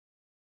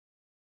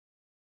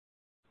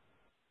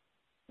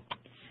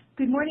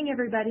Good morning,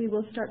 everybody.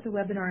 We'll start the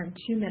webinar in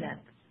 2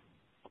 minutes.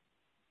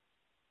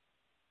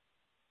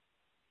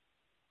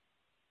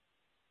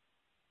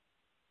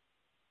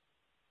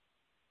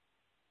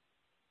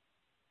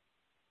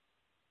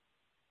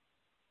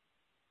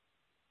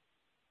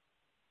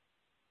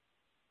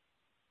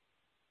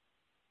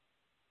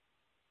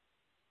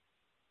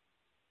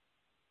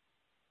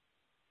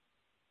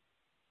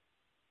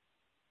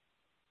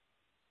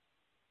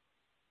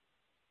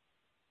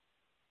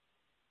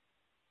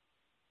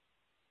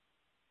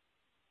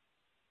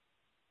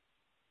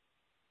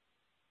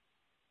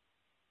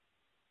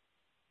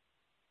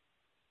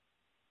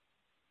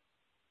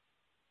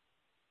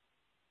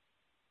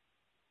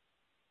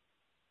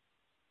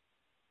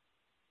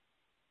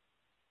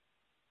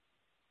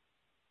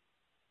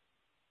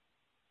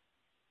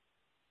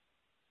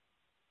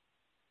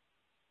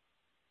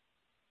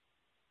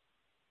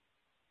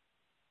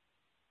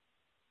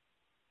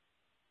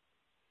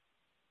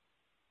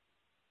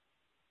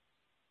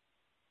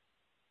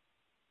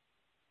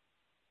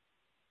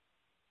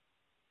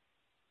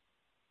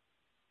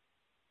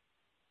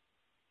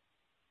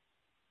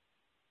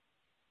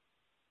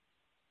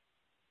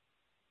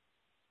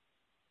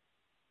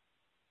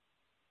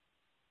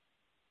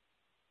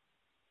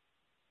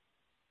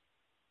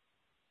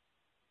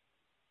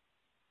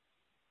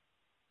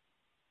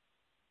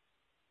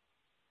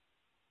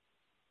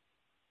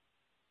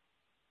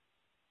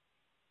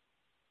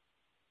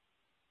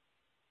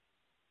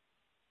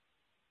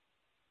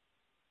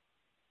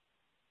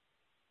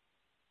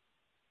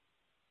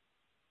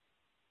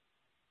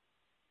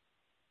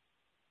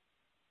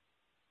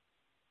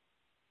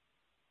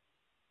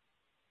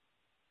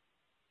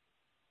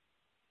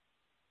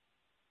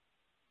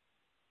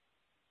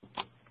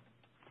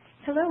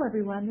 Hello,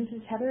 everyone. This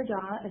is Heather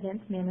Daw,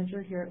 Events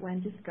Manager here at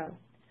WANdisco.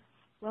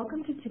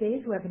 Welcome to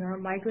today's webinar,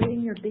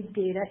 Migrating Your Big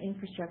Data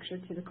Infrastructure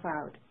to the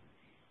Cloud.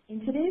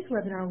 In today's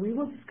webinar, we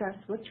will discuss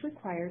what's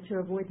required to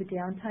avoid the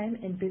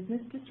downtime and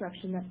business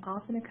disruption that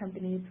often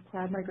accompanies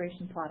cloud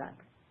migration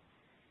products.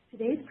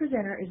 Today's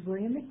presenter is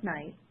William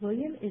McKnight.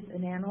 William is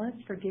an analyst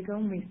for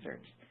GigaOM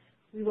Research.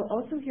 We will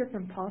also hear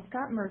from Paul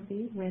Scott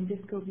Murphy,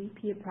 WANdisco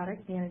VP of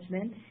Product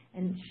Management,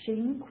 and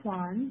Shing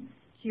Kwan,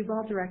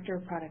 Qubole Director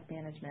of Product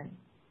Management.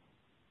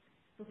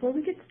 Before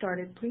we get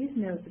started, please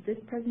note that this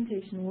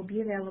presentation will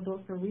be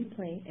available for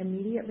replay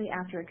immediately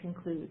after it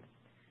concludes.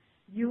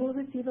 You will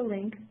receive a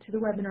link to the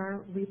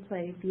webinar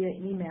replay via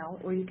email,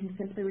 or you can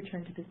simply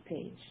return to this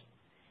page.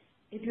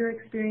 If you're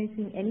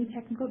experiencing any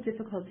technical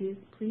difficulties,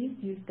 please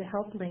use the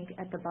help link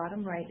at the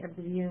bottom right of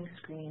the viewing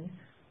screen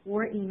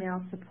or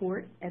email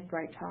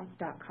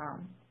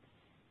support@brighttalk.com.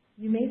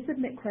 You may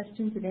submit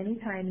questions at any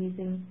time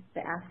using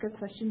the Ask a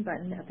Question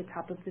button at the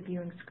top of the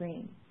viewing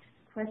screen.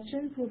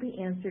 Questions will be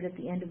answered at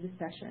the end of the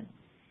session.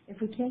 If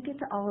we can't get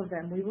to all of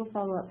them, we will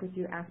follow up with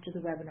you after the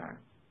webinar.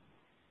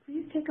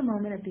 Please take a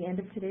moment at the end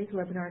of today's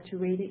webinar to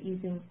rate it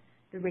using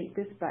the Rate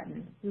This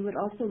button. We would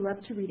also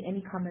love to read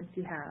any comments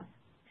you have.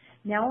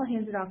 Now I'll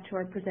hand it off to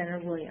our presenter,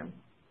 William.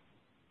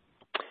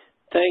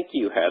 Thank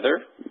you,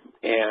 Heather,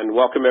 and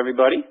welcome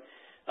everybody.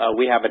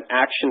 We have an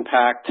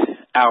action-packed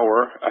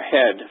hour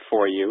ahead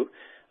for you,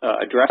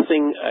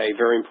 addressing a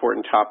very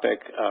important topic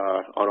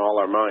on all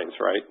our minds,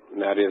 right?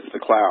 And that is the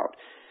cloud.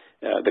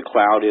 The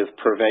cloud is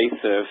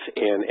pervasive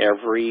in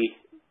every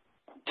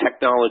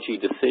technology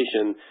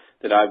decision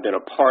that I've been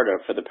a part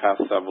of for the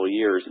past several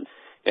years. And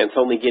it's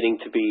only getting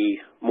to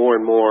be more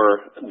and more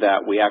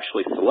that we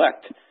actually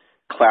select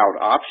cloud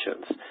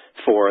options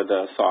for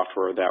the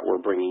software that we're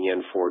bringing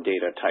in for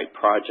data type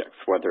projects,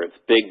 whether it's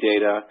big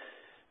data,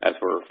 as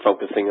we're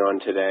focusing on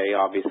today,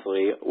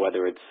 obviously,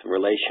 whether it's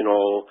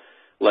relational,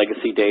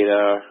 legacy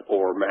data,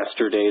 or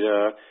master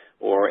data,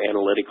 or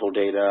analytical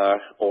data,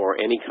 or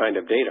any kind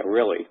of data,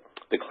 really.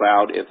 The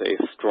cloud is a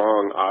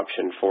strong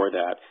option for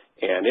that.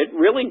 And it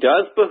really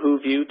does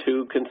behoove you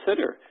to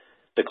consider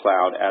the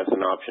cloud as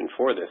an option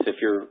for this.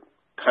 If you're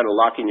kind of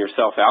locking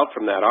yourself out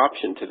from that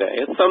option today,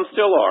 and some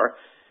still are,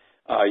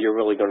 you're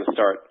really going to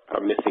start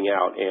missing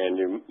out,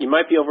 and you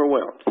might be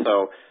overwhelmed.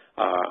 So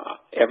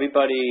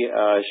everybody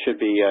should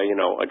be,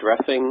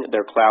 addressing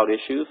their cloud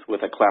issues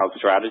with a cloud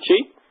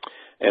strategy.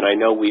 And I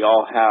know we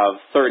all have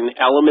certain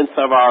elements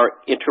of our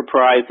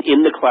enterprise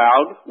in the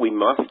cloud. We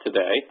must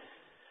today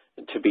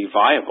to be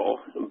viable,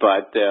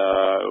 but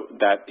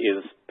that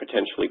is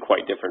potentially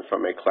quite different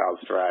from a cloud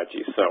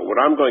strategy. So what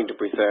I'm going to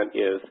present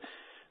is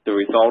the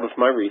result of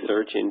my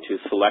research into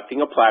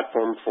selecting a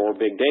platform for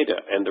big data.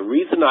 And the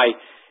reason I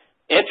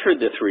entered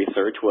this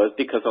research was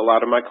because a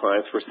lot of my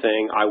clients were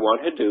saying, I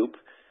want Hadoop.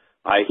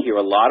 I hear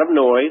a lot of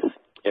noise.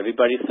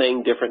 Everybody's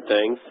saying different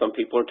things. Some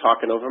people are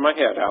talking over my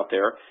head out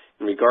there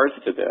in regards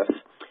to this.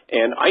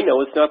 And I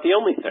know it's not the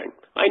only thing.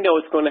 I know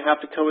it's going to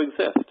have to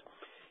coexist.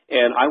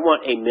 And I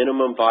want a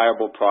minimum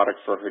viable product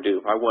for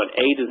Hadoop. I want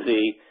A to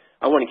Z.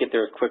 I want to get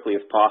there as quickly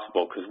as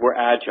possible because we're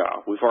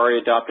agile. We've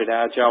already adopted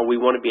agile. We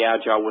want to be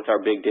agile with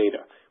our big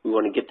data. We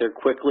want to get there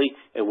quickly,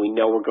 and we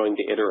know we're going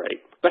to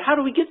iterate. But how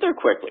do we get there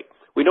quickly?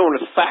 We don't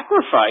want to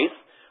sacrifice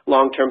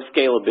long-term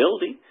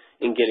scalability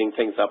in getting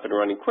things up and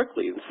running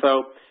quickly. And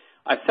so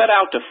I set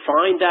out to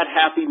find that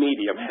happy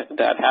medium,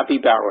 that happy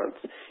balance,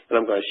 and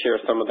I'm going to share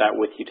some of that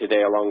with you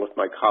today along with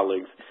my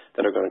colleagues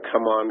that are going to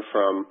come on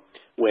from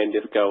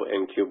WANdisco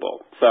and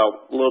Qubole.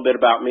 So a little bit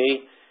about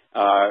me.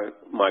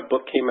 My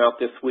book came out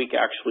this week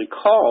actually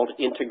called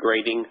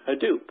Integrating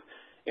Hadoop,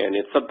 and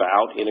it's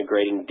about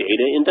integrating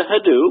data into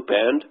Hadoop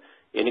and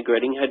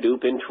integrating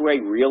Hadoop into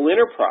a real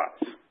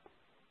enterprise.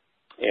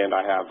 And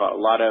I have a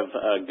lot of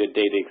good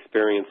data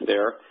experience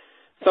there.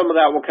 Some of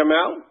that will come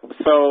out.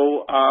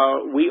 So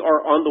we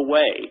are on the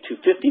way to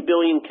 50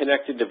 billion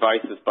connected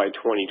devices by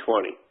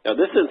 2020. Now,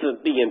 this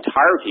isn't the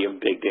entirety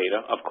of big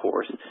data, of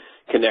course.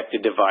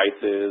 Connected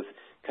devices,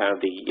 kind of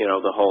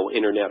the whole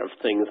Internet of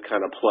Things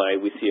kind of play.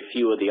 We see a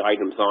few of the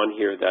items on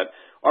here that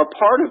are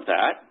part of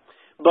that.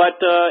 But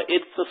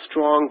it's a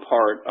strong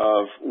part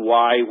of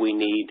why we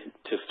need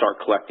to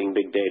start collecting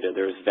big data.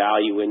 There's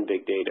value in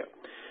big data.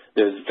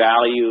 There's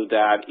value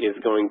that is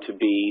going to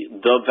be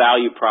the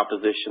value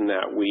proposition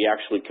that we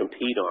actually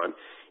compete on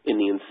in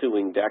the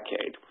ensuing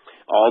decade.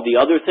 All the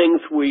other things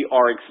we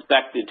are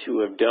expected to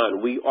have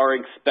done, we are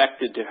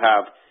expected to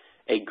have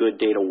a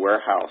good data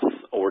warehouse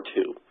or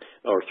two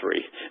or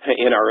three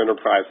in our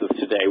enterprises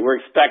today.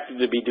 We're expected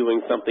to be doing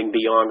something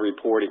beyond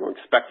reporting. We're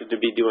expected to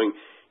be doing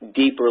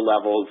deeper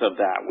levels of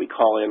that we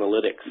call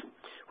analytics.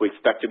 We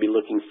expect to be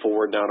looking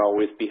forward, not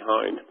always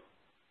behind.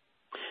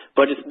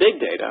 But it's big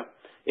data.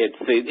 It's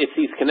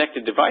these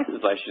connected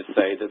devices, I should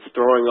say, that's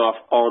throwing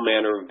off all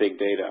manner of big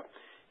data.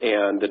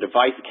 And the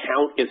device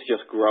count is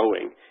just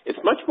growing. It's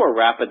much more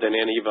rapid than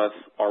any of us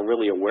are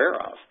really aware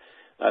of.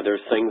 There's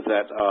things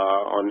that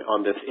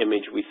on this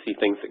image, we see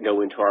things that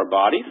go into our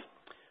bodies,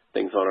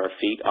 things on our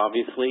feet,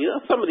 obviously.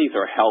 Some of these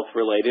are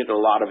health-related, and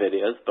a lot of it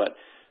is, but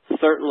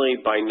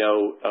certainly by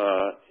no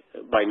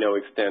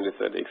extent is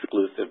it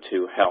exclusive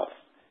to health.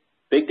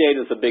 Big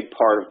data is a big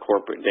part of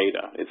corporate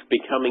data. It's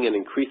becoming an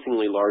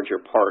increasingly larger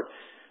part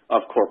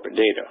of corporate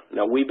data.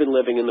 Now, we've been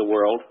living in the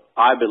world,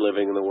 I've been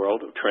living in the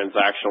world of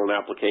transactional and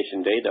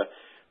application data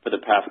for the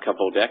past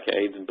couple of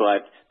decades,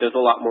 but there's a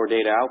lot more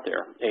data out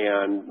there.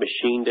 And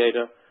machine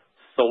data,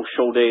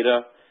 social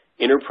data,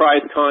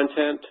 enterprise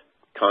content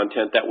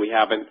that we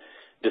haven't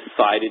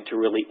decided to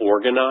really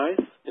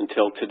organize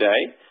until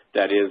today,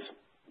 that is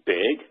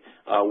big.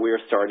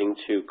 We're starting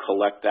to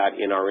collect that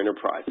in our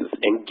enterprises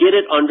and get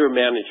it under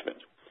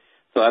management.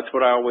 So that's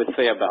what I always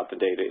say about the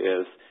data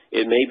is,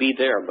 it may be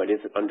there, but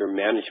is it under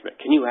management?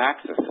 Can you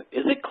access it?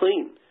 Is it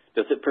clean?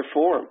 Does it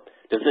perform?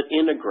 Does it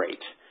integrate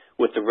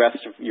with the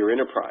rest of your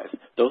enterprise?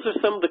 Those are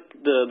some of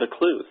the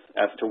clues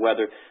as to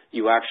whether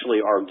you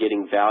actually are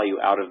getting value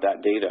out of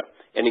that data.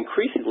 And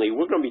increasingly,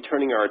 we're going to be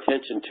turning our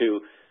attention to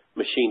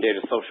machine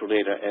data, social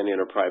data, and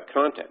enterprise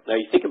content. Now,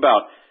 you think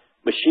about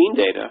machine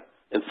data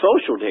and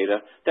social data,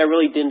 that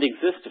really didn't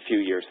exist a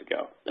few years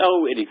ago.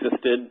 Oh, it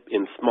existed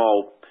in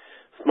small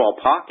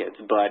pockets,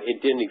 but it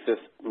didn't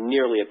exist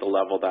nearly at the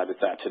level that it's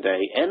at today,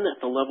 and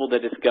at the level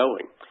that it's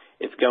going.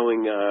 It's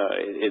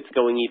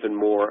going even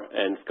more,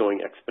 and it's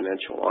going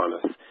exponential on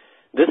us.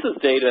 This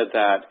is data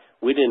that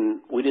we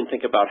didn't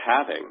think about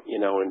having,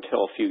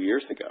 until a few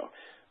years ago.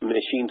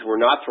 Machines were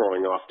not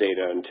throwing off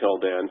data until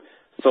then.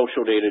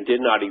 Social data did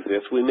not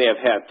exist. We may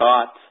have had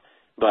thoughts,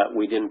 but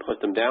we didn't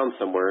put them down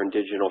somewhere in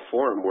digital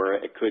form where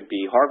it could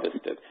be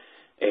harvested.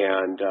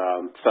 And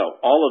so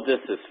all of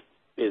this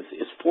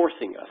is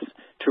forcing us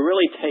to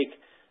really take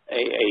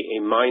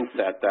a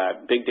mindset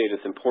that big data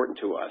is important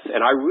to us.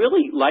 And I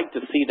really like to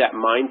see that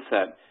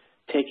mindset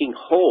taking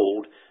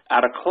hold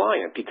at a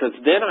client, because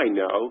then I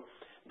know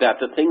that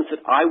the things that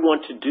I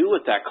want to do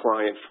with that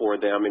client for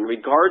them in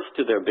regards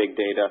to their big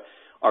data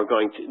are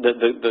going to,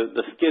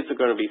 the skids are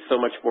going to be so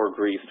much more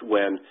greased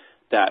when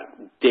that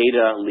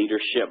data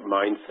leadership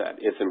mindset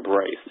is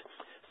embraced.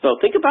 So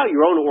think about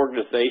your own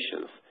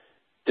organizations.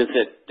 Does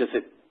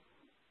it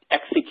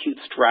execute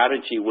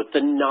strategy with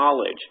the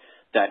knowledge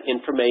that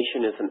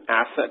information is an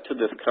asset to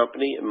this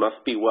company? It must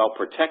be well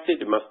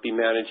protected, it must be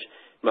managed,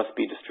 it must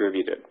be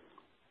distributed.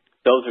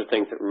 Those are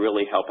things that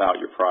really help out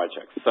your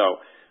projects. So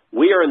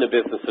we are in the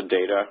business of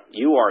data.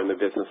 You are in the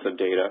business of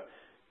data.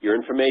 Your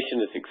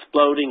information is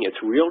exploding. It's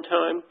real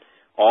time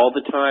all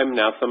the time.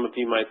 Now, some of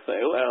you might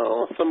say,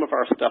 well, some of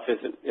our stuff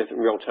isn't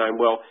real time.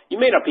 Well, you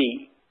may not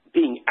be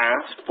being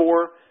asked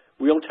for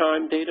real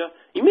time data.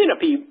 You may not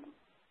be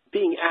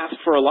being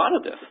asked for a lot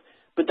of this,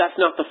 but that's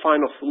not the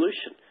final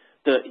solution.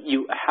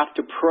 You have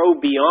to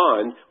probe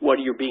beyond what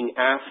you're being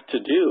asked to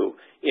do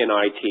in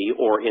IT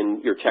or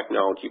in your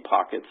technology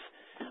pockets,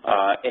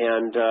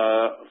 and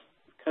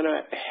kind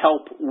of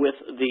help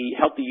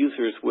the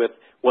users with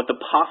what the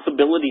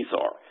possibilities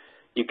are.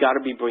 You've got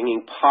to be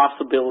bringing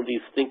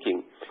possibilities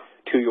thinking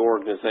to your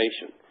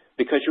organization,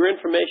 because your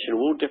information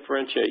will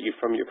differentiate you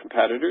from your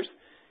competitors.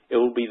 It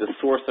will be the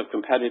source of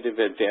competitive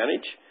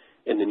advantage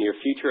in the near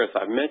future, as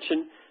I've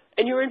mentioned.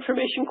 And your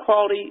information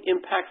quality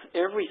impacts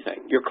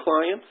everything, your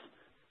clients,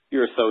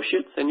 your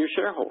associates, and your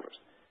shareholders.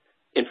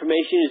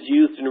 Information is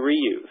used and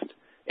reused,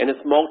 and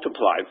it's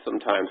multiplied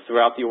sometimes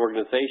throughout the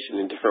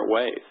organization in different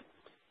ways.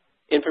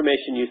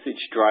 Information usage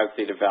drives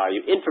data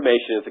value.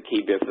 Information is a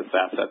key business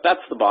asset.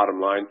 That's the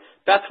bottom line.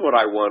 That's what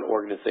I want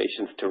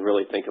organizations to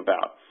really think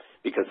about,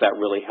 because that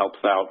really helps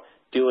out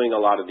doing a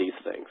lot of these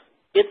things.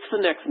 It's the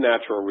next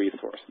natural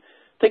resource.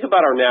 Think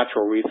about our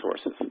natural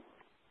resources.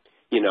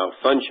 You know,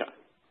 sunshine,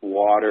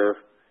 water,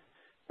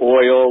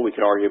 oil, we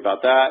could argue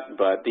about that,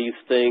 but these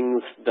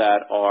things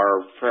that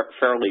are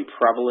fairly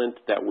prevalent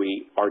that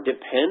we are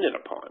dependent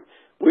upon,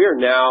 we are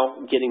now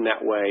getting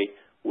that way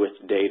with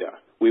data.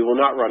 We will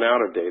not run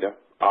out of data,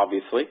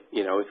 obviously.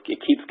 You know, it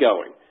keeps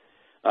going.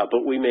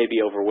 But we may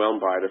be overwhelmed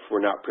by it if we're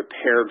not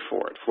prepared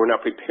for it, if we're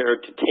not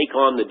prepared to take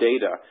on the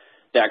data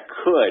that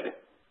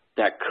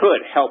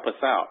could help us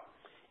out.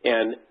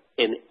 And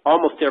in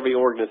almost every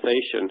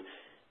organization,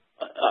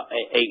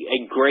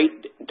 a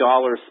great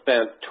dollar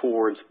spent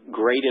towards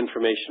great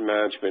information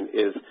management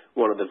is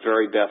one of the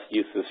very best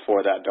uses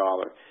for that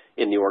dollar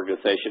in the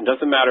organization.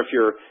 Doesn't matter if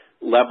you're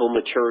level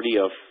maturity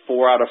of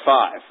 4 out of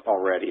 5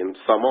 already, and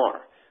some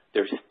are.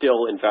 They're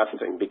still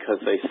investing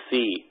because they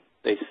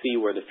see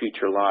where the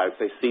future lies.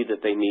 They see that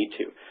they need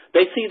to.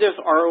 They see there's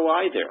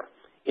ROI there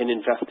in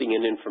investing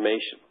in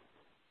information.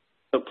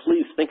 So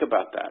please think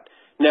about that.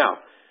 Now,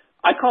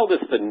 I call this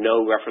the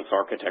no reference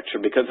architecture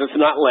because it's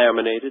not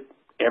laminated.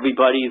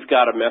 Everybody's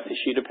got a messy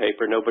sheet of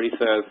paper. Nobody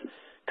says,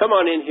 come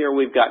on in here,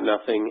 we've got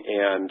nothing,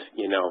 and,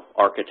 you know,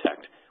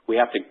 architect. We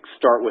have to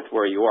start with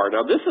where you are.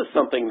 Now, this is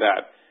something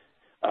that,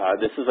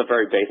 this is a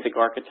very basic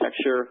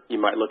architecture.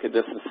 You might look at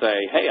this and say,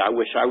 hey, I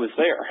wish I was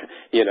there.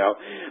 You know,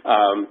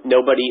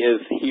 nobody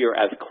is here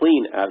as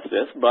clean as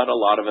this, but a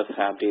lot of us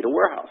have data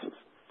warehouses.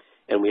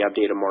 And we have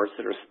data marts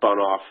that are spun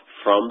off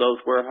from those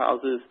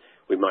warehouses.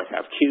 We might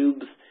have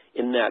cubes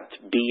in that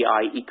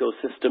BI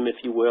ecosystem, if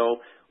you will.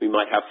 We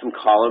might have some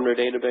columnar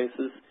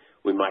databases.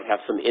 We might have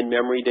some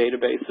in-memory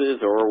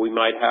databases, or we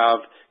might have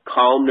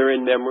columnar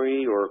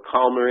in-memory or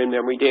columnar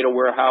in-memory data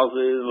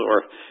warehouses,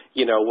 or,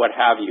 you know, what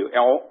have you.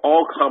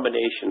 All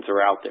combinations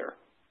are out there.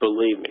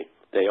 Believe me,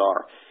 they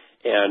are.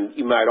 And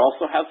you might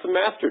also have some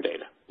master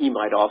data. You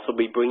might also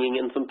be bringing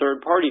in some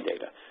third-party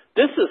data.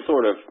 This is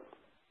sort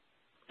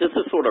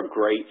of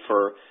great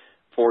for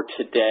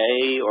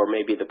today or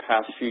maybe the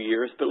past few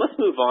years, but let's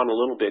move on a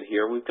little bit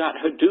here. We've got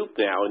Hadoop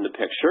now in the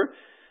picture.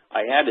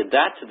 I added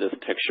that to this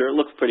picture. It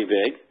looks pretty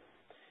big.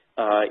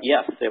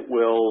 Yes, it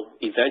will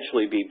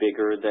eventually be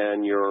bigger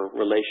than your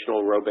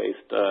relational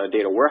row-based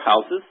data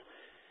warehouses.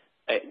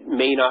 It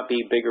may not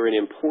be bigger in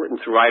importance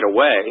right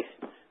away,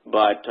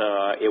 but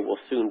it will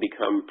soon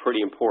become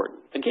pretty important.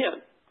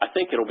 Again, I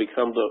think it'll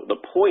become the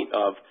point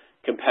of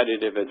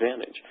competitive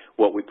advantage,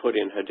 what we put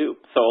in Hadoop.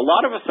 So a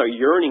lot of us are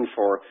yearning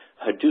for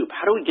Hadoop.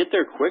 How do we get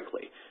there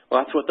quickly?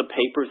 Well, that's what the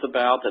paper's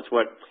about. That's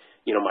what,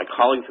 you know, my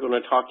colleagues are going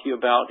to talk to you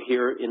about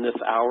here in this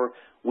hour.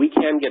 We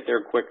can get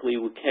there quickly.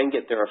 We can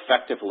get there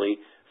effectively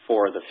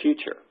for the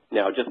future.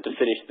 Now, just to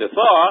finish this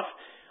off,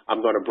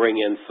 I'm going to bring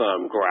in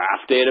some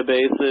graph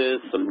databases,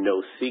 some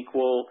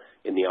NoSQL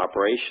in the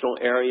operational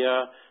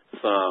area,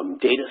 some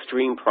data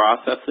stream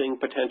processing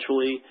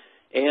potentially,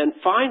 and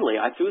finally,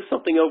 I threw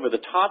something over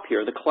the top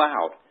here, the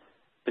cloud.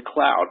 The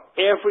cloud.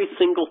 Every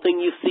single thing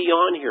you see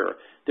on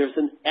here, there's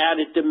an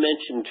added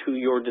dimension to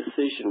your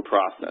decision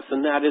process,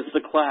 and that is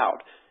the cloud.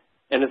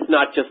 And it's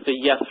not just a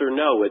yes or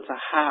no, it's a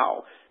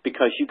how,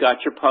 because you got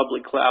your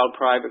public cloud,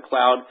 private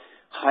cloud,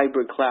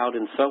 hybrid cloud,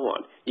 and so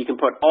on. You can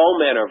put all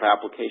manner of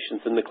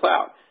applications in the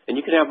cloud, and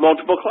you can have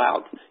multiple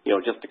clouds, you know,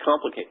 just to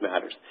complicate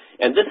matters.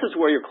 And this is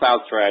where your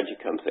cloud strategy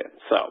comes in.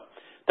 So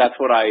that's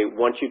what I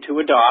want you to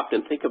adopt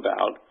and think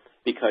about,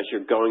 because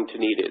you're going to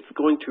need it. It's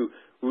going to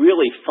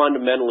really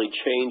fundamentally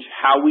change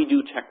how we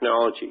do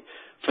technology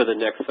for the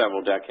next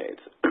several decades,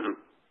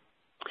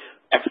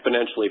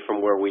 exponentially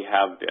from where we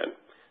have been.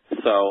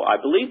 So I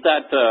believe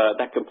that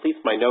that completes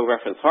my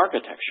no-reference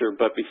architecture,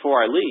 but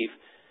before I leave,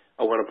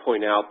 I want to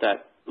point out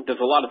that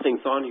there's a lot of things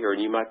on here,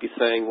 and you might be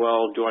saying,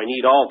 well, do I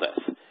need all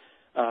this?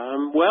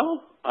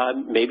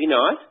 Maybe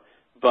not,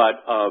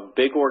 but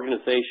big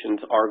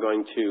organizations are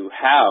going to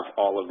have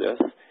all of this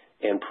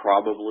and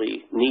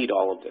probably need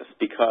all of this,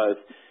 because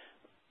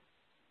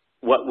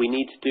what we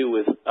need to do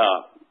is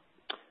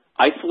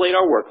isolate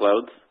our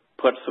workloads,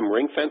 put some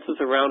ring fences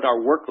around our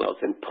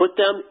workloads, and put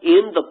them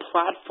in the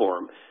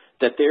platform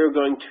that they're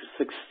going to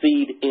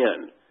succeed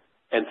in.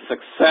 And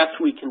success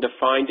we can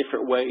define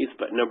different ways,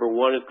 but number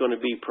one is going to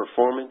be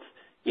performance,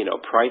 you know,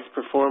 price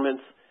performance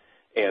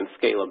and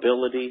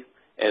scalability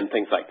and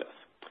things like this.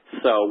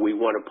 So we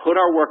want to put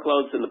our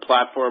workloads in the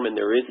platform, and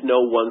there is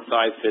no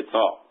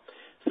one-size-fits-all.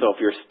 So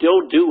if you're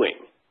still doing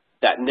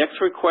that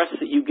next request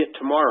that you get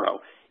tomorrow,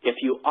 if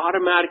you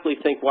automatically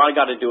think, well, I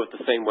got to do it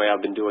the same way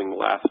I've been doing the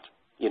last,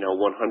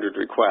 100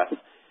 requests,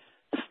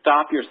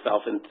 stop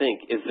yourself and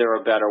think, is there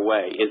a better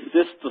way? Is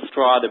this the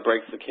straw that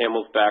breaks the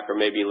camel's back? Or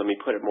maybe let me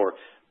put it more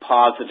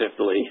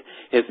positively,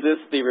 is this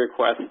the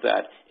request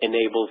that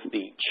enables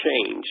the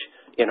change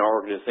in our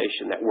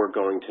organization that we're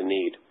going to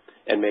need,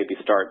 and maybe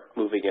start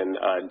moving in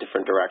a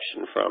different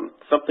direction from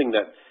something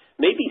that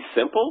may be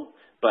simple,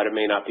 but it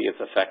may not be as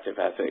effective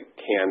as it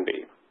can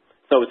be.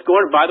 So it's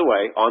going, by the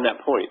way, on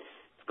that point,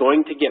 it's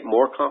going to get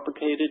more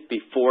complicated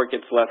before it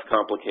gets less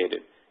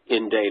complicated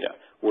in data.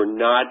 We're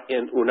not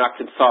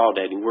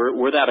consolidating.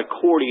 We're that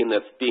accordion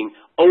that's being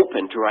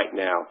opened right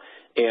now,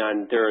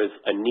 and there is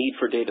a need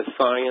for data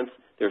science.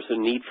 There's a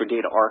need for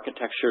data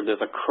architecture.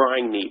 There's a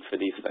crying need for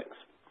these things.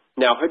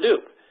 Now,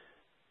 Hadoop.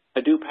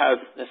 Hadoop has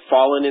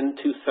fallen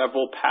into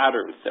several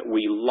patterns that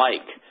we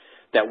like,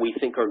 that we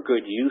think are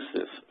good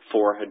uses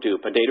for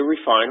Hadoop. A data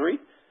refinery,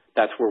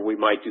 that's where we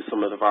might do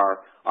some of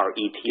our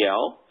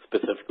ETL,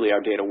 specifically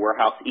our data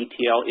warehouse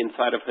ETL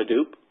inside of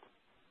Hadoop,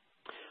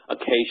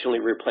 occasionally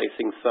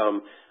replacing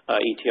some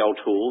ETL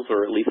tools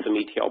or at least some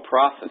ETL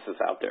processes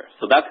out there.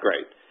 So that's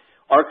great.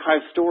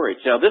 Archive storage.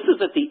 Now, this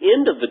is at the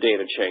end of the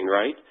data chain,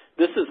 right?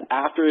 This is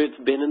after it's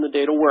been in the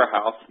data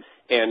warehouse,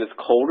 and it's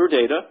colder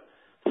data,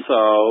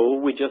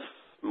 so we just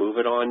move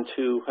it on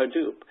to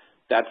Hadoop.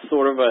 That's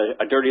sort of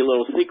a dirty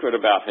little secret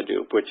about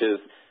Hadoop, which is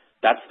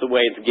that's the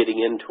way it's getting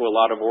into a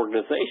lot of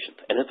organizations,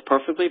 and it's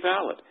perfectly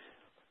valid.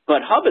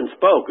 But hub and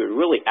spoke, it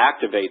really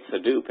activates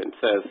Hadoop and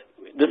says,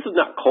 this is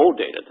not cold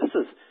data. This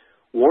is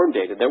warm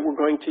data that we're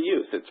going to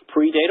use. It's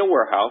pre-data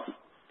warehouse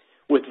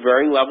with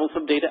varying levels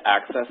of data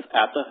access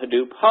at the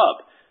Hadoop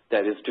hub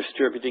that is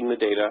distributing the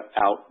data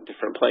out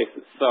different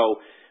places. So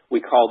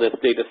we call this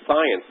data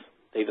science.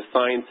 Data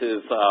science is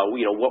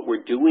what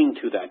we're doing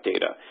to that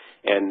data.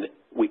 And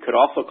we could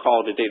also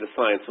call it a data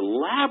science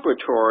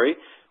laboratory,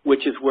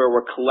 which is where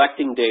we're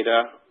collecting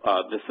data.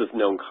 This is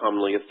known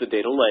commonly as the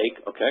data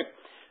lake, okay?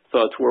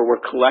 So it's where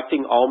we're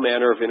collecting all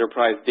manner of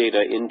enterprise data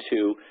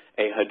into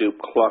a Hadoop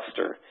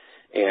cluster.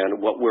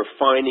 And what we're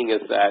finding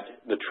is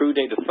that the true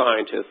data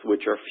scientists,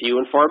 which are few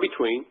and far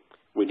between,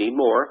 we need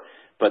more,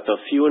 but the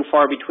few and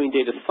far between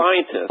data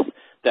scientists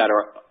that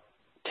are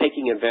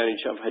taking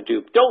advantage of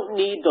Hadoop don't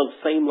need those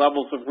same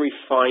levels of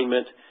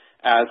refinement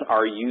as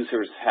our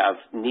users have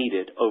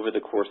needed over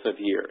the course of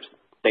years.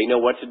 They know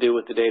what to do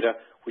with the data.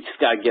 We just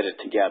got to get it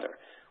together.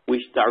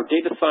 Our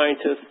data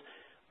scientists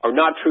are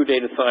not true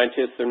data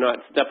scientists. They're not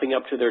stepping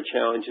up to their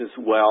challenges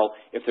well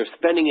if they're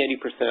spending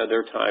 80% of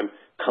their time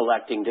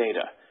collecting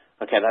data.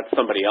 Okay, that's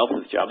somebody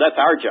else's job. That's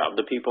our job,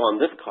 the people on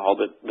this call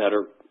that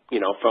are,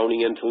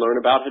 phoning in to learn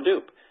about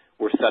Hadoop.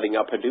 We're setting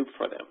up Hadoop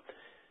for them.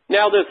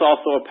 Now there's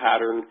also a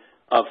pattern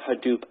of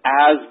Hadoop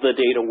as the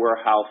data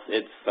warehouse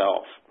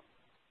itself.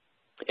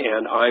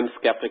 And I'm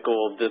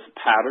skeptical of this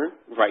pattern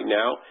right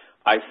now.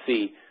 I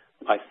see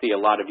a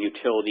lot of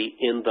utility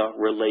in the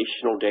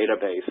relational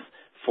database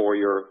for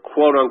your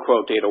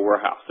quote-unquote data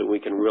warehouse. And we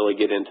can really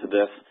get into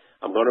this.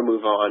 I'm going to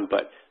move on,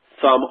 but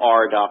some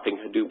are adopting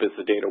Hadoop as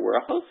a data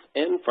warehouse,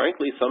 and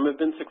frankly, some have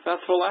been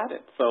successful at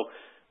it. So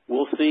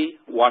we'll see.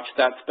 Watch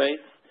that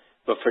space.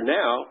 But for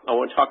now, I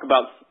want to talk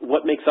about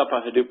what makes up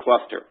a Hadoop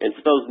cluster. It's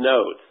those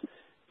nodes.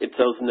 It's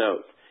those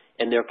nodes.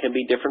 And there can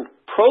be different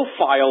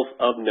profiles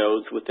of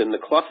nodes within the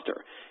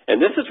cluster.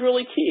 And this is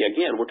really key.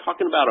 Again, we're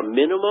talking about a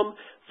minimum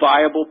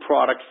viable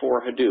product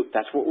for Hadoop.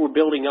 That's what we're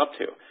building up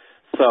to.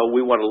 So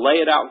we want to lay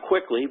it out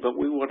quickly, but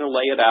we want to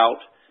lay it out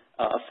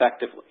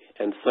effectively.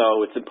 And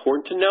so it's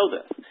important to know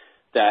this,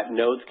 that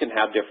nodes can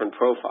have different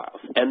profiles.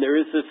 And there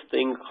is this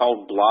thing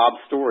called blob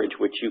storage,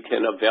 which you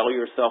can avail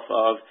yourself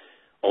of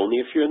only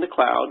if you're in the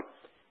cloud.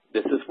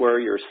 This is where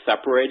you're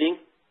separating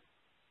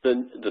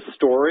the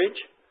storage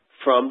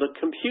from the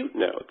compute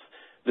nodes.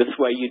 This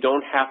way you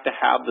don't have to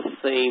have the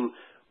same,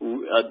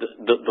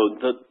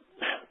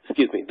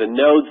 the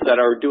nodes that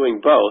are doing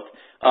both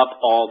up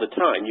all the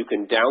time. You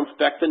can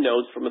downspec the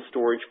nodes from a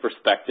storage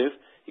perspective.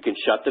 You can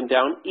shut them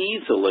down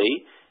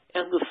easily.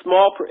 And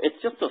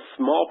it's just a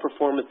small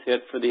performance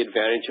hit for the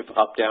advantage of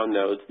up-down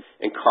nodes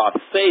and cost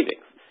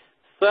savings.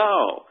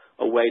 So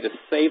a way to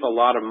save a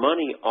lot of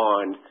money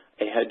on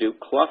a Hadoop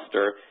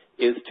cluster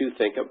is to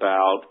think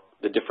about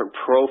the different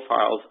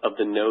profiles of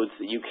the nodes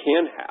that you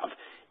can have,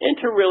 and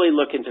to really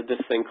look into this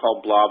thing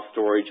called blob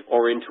storage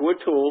or into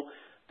a tool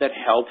that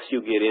helps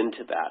you get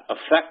into that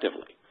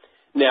effectively.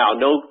 Now,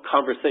 no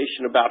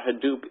conversation about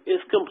Hadoop is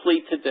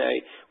complete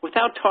today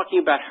without talking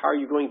about how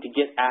you're going to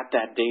get at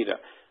that data.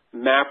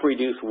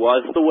 MapReduce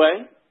was the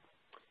way.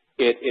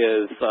 It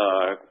is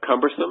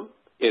cumbersome.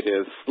 It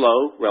is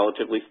slow,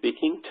 relatively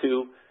speaking,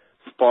 to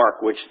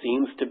Spark, which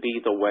seems to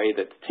be the way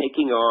that's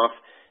taking off,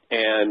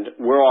 and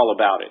we're all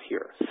about it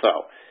here.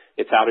 So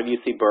it's out of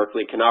UC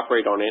Berkeley, can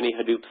operate on any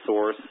Hadoop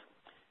source,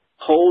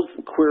 holds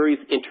query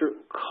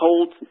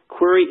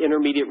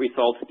intermediate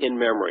results in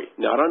memory,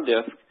 not on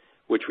disk,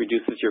 which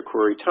reduces your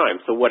query time.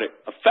 So what it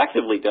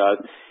effectively does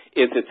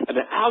is it's an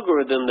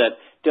algorithm that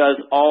does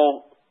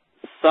all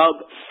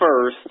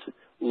sub-first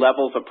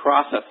levels of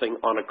processing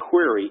on a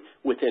query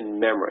within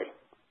memory.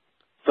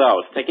 So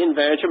it's taking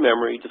advantage of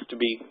memory, just to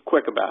be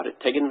quick about it,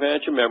 taking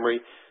advantage of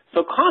memory.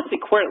 So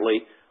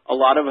consequently, a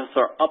lot of us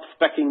are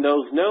up-speccing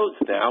those nodes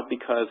now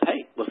because,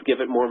 hey, let's give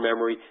it more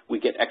memory. We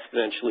get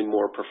exponentially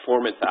more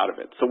performance out of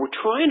it. So we're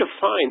trying to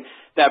find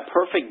that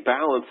perfect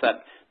balance,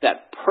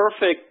 that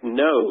perfect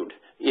node,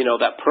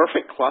 that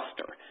perfect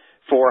cluster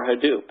for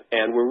Hadoop.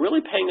 And we're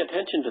really paying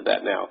attention to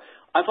that now.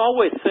 I've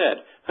always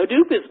said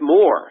Hadoop is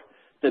more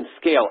than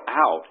scale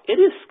out. It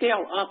is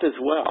scale up as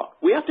well.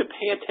 We have to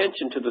pay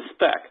attention to the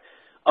spec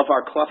of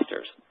our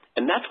clusters.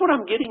 And that's what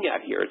I'm getting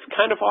at here. It's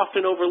kind of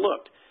often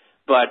overlooked.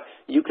 But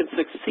you can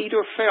succeed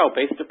or fail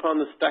based upon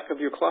the spec of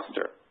your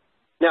cluster.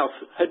 Now,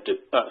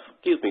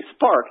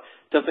 Spark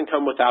doesn't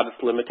come without its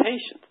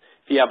limitations.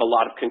 If you have a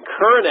lot of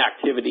concurrent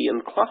activity in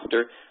the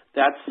cluster,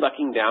 that's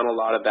sucking down a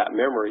lot of that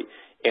memory,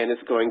 and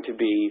it's going to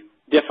be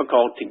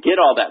difficult to get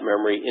all that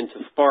memory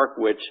into Spark,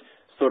 which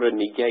sort of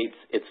negates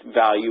its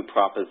value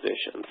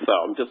proposition. So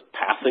I'm just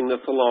passing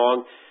this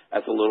along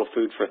as a little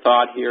food for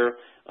thought here.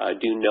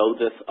 Do know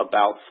this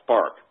about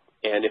Spark.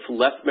 And if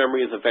less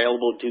memory is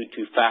available due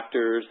to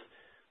factors,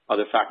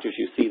 other factors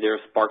you see there,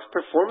 Spark's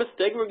performance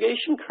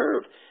degradation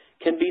curve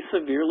can be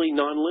severely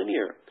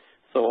nonlinear.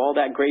 So all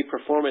that great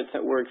performance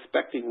that we're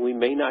expecting, we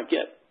may not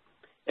get.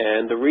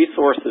 And the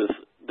resources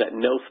that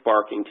know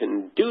Spark and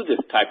can do this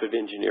type of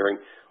engineering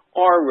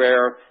are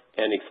rare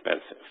and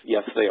expensive.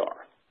 Yes, they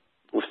are.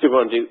 We're still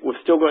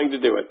going to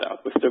do it, though.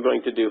 We're still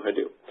going to do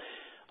Hadoop.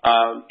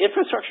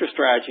 Infrastructure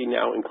strategy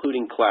now,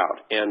 including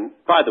cloud. And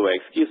by the way,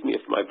 excuse me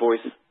if my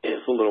voice is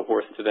a little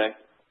hoarse today.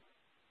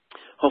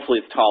 Hopefully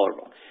it's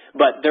tolerable.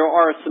 But there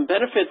are some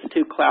benefits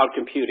to cloud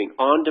computing: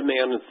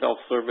 on-demand and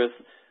self-service,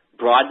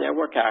 broad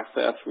network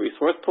access,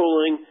 resource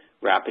pooling,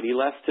 rapid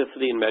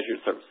elasticity, and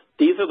measured service.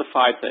 These are the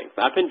 5 things.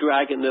 I've been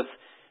dragging this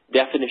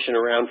definition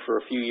around for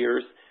a few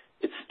years.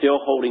 It's still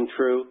holding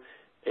true.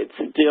 It's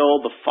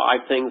still the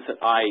 5 things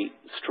that I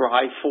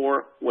strive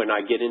for when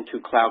I get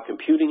into cloud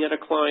computing at a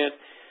client.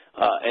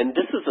 And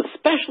this is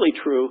especially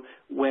true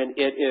when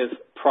it is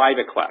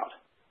private cloud,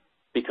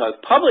 because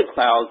public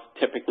clouds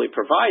typically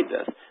provide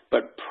this,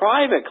 but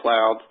private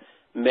clouds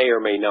may or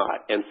may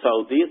not. And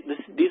so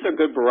these are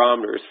good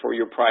barometers for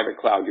your private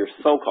cloud, your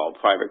so-called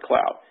private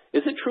cloud.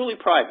 Is it truly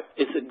private?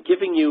 Is it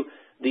giving you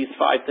these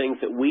 5 things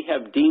that we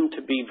have deemed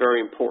to be very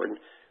important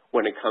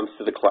when it comes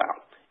to the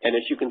cloud? And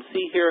as you can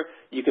see here,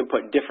 you can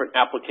put different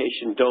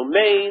application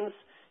domains,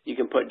 you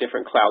can put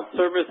different cloud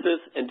services,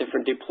 and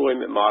different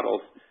deployment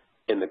models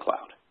in the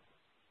cloud.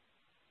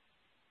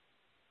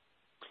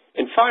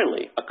 And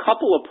finally, a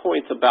couple of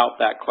points about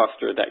that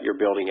cluster that you're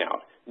building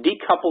out.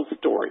 Decoupled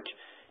storage.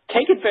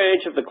 Take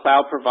advantage of the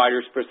cloud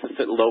provider's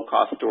persistent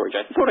low-cost storage.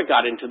 I sort of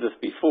got into this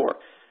before.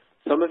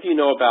 Some of you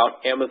know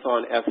about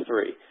Amazon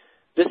S3.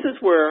 This is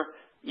where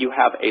you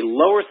have a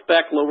lower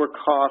spec, lower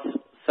cost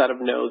set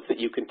of nodes that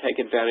you can take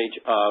advantage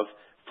of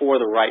for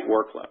the right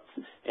workloads.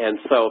 And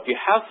so if you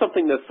have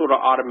something that's sort of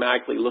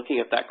automatically looking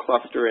at that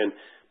cluster and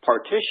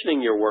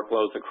partitioning your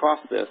workloads across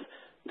this,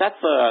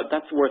 that's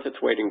worth its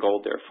weight in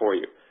gold there for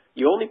you.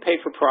 You only pay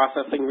for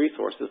processing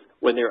resources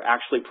when they're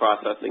actually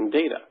processing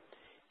data.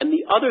 And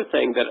the other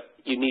thing that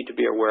you need to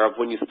be aware of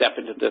when you step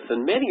into this,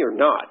 and many are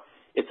not,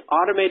 it's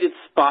automated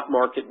spot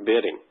market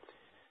bidding.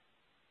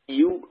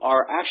 You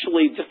are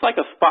actually, just like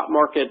a spot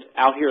market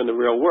out here in the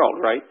real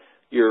world, right?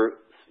 You're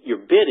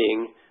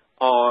bidding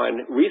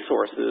on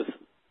resources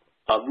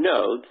of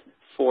nodes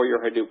for your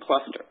Hadoop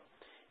cluster.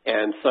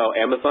 And so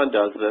Amazon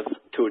does this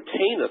to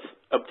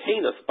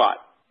obtain a spot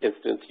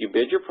instance. You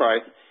bid your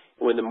price.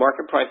 When the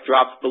market price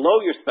drops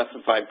below your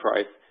specified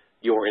price,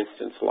 your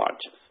instance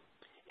launches.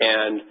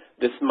 And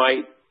this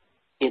might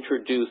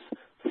introduce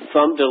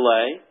some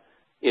delay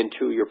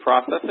into your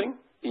processing.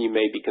 You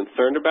may be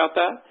concerned about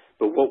that.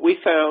 But what we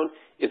found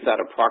is that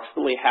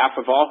approximately half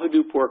of all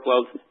Hadoop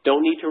workloads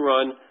don't need to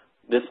run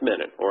this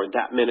minute or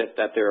that minute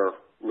that they're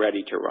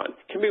ready to run.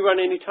 It can be run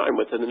any time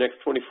within the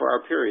next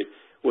 24-hour period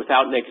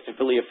without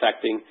negatively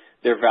affecting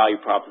their value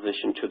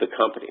proposition to the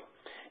company.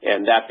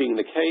 And that being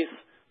the case,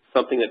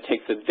 something that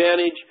takes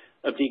advantage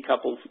of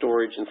decoupled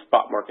storage and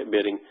spot market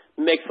bidding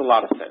makes a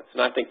lot of sense.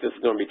 And I think this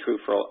is going to be true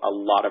for a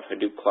lot of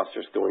Hadoop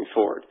clusters going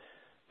forward.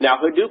 Now,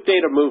 Hadoop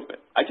data movement.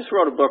 I just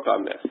wrote a book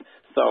on this,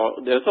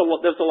 so there's a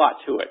lot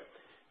to it.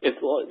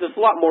 There's a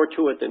lot more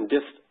to it than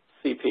disk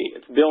CP.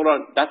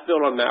 That's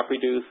built on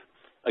MapReduce.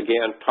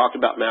 Again, talked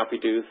about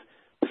MapReduce.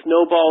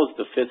 Snowball is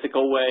the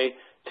physical way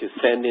to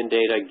send in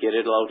data, get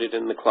it loaded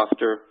in the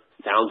cluster.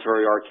 Sounds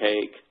very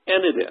archaic,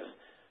 and it is.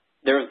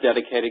 There's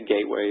dedicated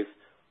gateways,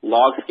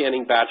 log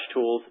scanning batch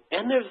tools,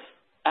 and there's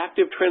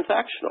active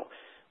transactional,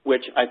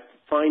 which I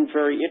find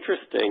very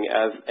interesting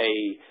as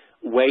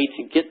a way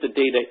to get the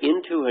data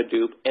into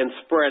Hadoop and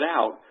spread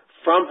out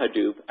from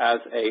Hadoop as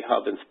a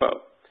hub and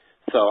spoke.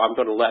 So I'm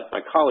going to let my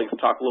colleagues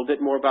talk a little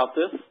bit more about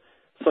this.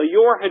 So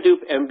your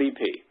Hadoop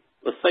MVP,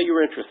 let's say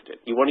you're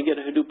interested. You want to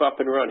get Hadoop up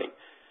and running.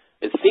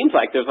 It seems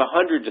like there's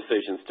 100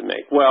 decisions to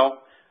make. Well,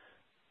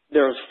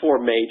 there's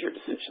 4 major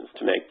decisions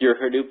to make. Your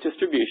Hadoop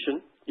distribution,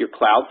 your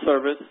cloud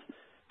service,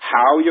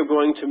 how you're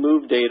going to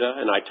move data,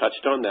 and I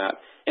touched on that.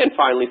 And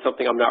finally,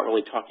 something I'm not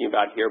really talking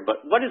about here,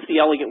 but what is the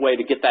elegant way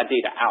to get that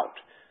data out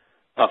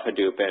of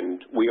Hadoop?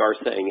 And we are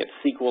saying it's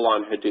SQL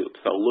on Hadoop.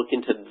 So look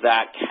into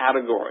that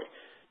category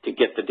to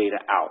get the data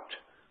out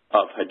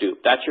of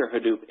Hadoop. That's your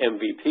Hadoop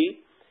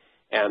MVP.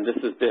 And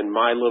this has been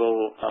my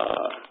little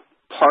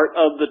part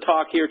of the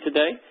talk here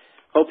today.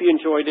 Hope you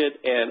enjoyed it,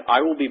 and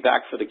I will be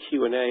back for the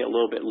Q&A a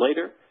little bit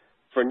later.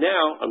 For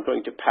now, I'm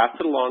going to pass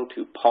it along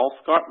to Paul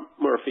Scott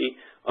Murphy,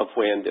 of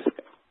WANdisco.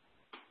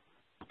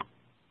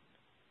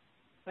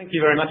 Thank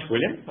you very much,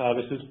 William.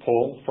 This is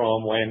Paul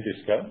from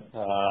WANdisco.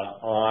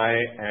 I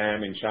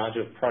am in charge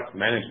of product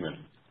management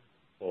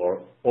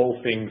for all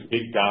things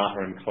big data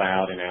and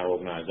cloud in our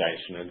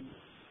organization. And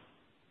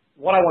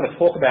what I want to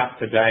talk about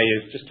today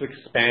is just to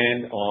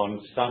expand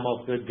on some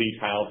of the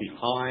detail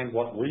behind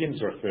what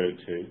William's referred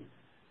to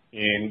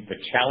in the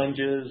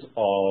challenges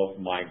of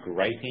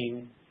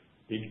migrating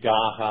big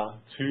data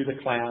to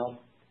the cloud,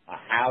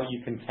 how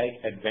you can take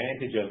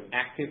advantage of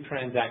active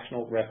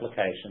transactional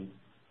replication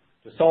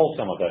to solve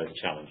some of those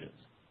challenges.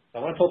 So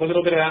I want to talk a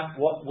little bit about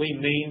what we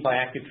mean by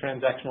active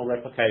transactional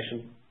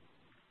replication,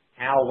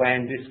 how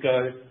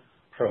WANdisco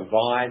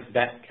provides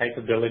that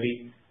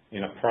capability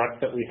in a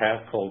product that we have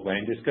called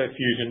WANdisco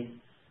Fusion,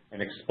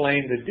 and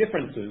explain the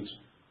differences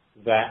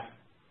that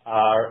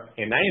are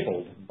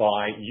enabled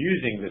by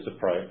using this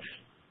approach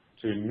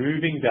to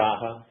moving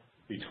data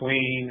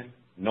between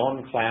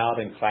non-cloud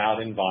and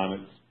cloud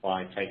environments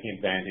by taking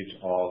advantage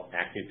of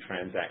active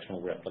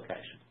transactional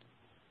replication.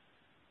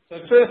 So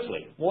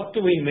firstly, what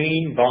do we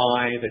mean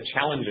by the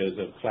challenges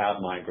of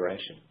cloud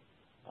migration?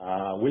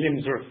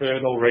 William's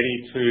referred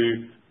already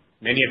to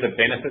many of the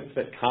benefits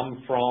that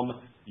come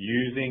from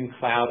using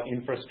cloud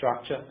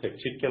infrastructure,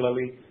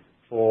 particularly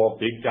for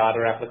big data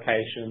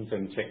applications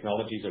and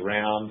technologies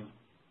around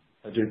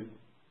Hadoop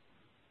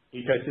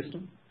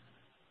ecosystem.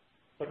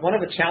 But one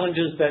of the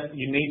challenges that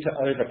you need to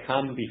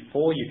overcome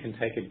before you can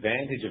take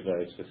advantage of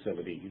those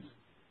facilities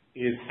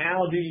is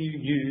how do you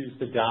use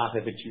the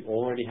data that you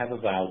already have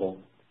available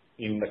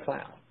in the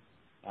cloud.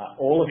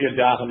 All of your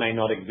data may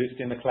not exist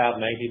in the cloud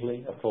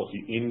natively. Of course,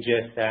 you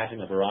ingest that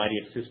in a variety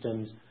of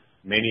systems,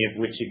 many of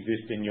which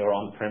exist in your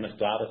on-premise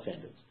data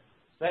centers.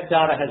 That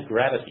data has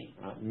gravity.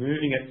 Right?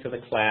 Moving it to the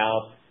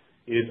cloud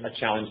is a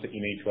challenge that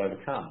you need to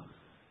overcome.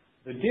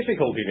 The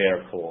difficulty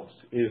there, of course,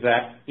 is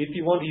that if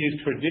you want to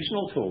use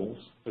traditional tools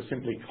for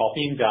simply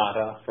copying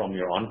data from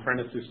your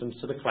on-premise systems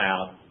to the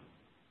cloud,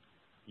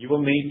 you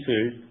will need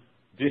to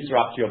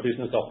disrupt your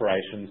business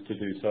operations to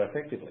do so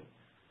effectively.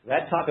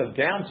 That type of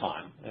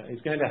downtime is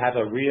going to have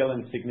a real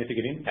and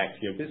significant impact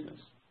to your business.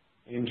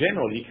 In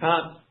general, you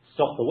can't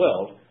stop the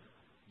world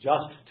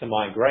just to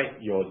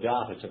migrate your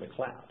data to the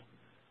cloud.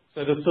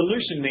 So the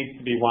solution needs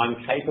to be one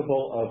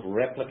capable of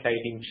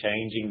replicating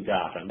changing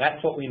data. And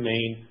that's what we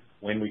mean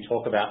when we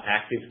talk about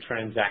active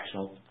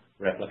transactional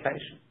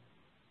replication.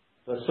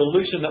 The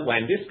solution that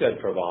WANdisco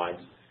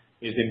provides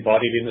is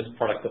embodied in this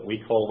product that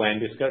we call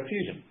WANdisco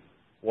Fusion.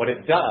 What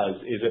it does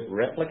is it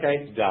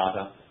replicates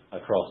data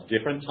across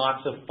different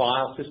types of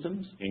file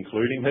systems,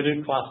 including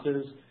Hadoop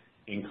clusters,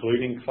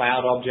 including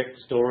cloud object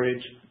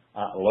storage,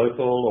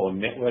 local or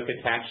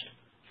network-attached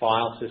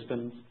file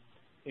systems,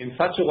 in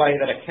such a way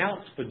that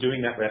accounts for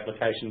doing that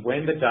replication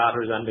when the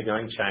data is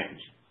undergoing change.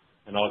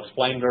 And I'll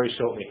explain very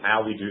shortly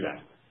how we do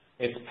that.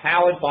 It's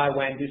powered by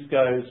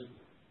WANdisco's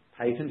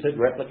patented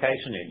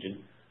replication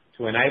engine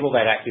to enable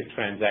that active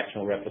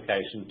transactional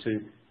replication to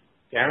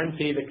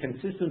guarantee the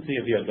consistency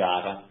of your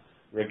data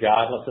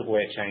regardless of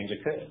where change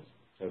occurs.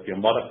 So if you're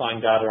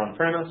modifying data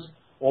on-premise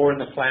or in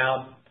the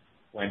cloud,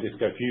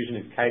 WANdisco Fusion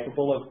is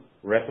capable of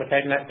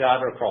replicating that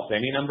data across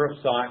any number of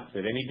sites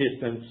at any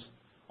distance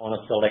on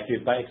a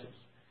selective basis.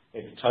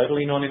 It's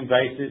totally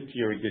non-invasive to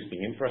your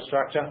existing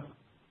infrastructure,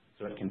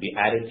 so it can be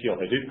added to your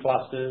Hadoop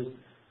clusters,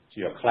 to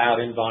your cloud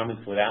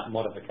environments without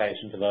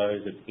modification to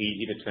those. It's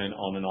easy to turn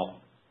on and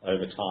off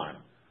over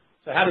time.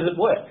 So how does it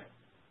work?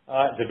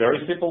 It's a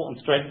very simple and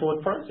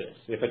straightforward process.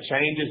 If a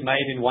change is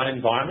made in one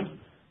environment,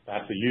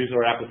 perhaps a user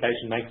or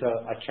application makes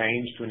a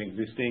change to an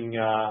existing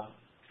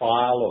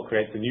file or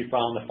creates a new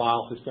file in the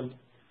file system,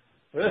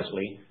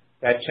 firstly,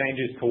 that change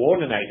is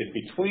coordinated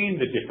between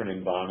the different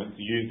environments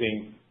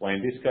using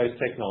WANdisco's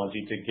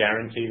technology to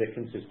guarantee the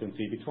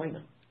consistency between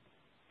them.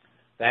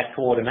 That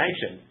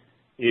coordination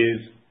is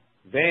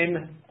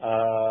then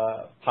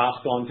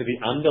passed on to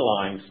the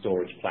underlying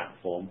storage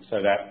platform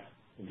so that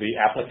the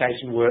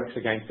application works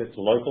against its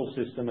local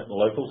system at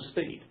local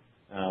speed.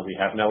 We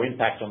have no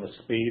impact on the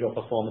speed or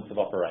performance of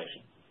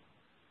operation.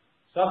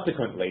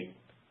 Subsequently,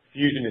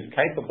 Fusion is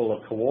capable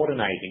of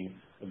coordinating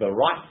the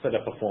writes that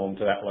are performed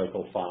to that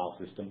local file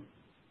system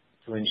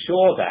to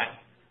ensure that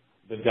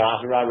the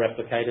data are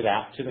replicated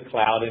out to the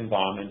cloud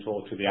environment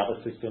or to the other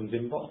systems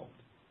involved.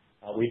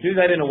 We do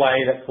that in a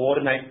way that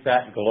coordinates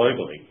that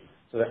globally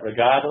so that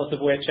regardless of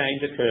where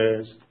change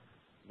occurs,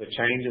 the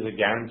changes are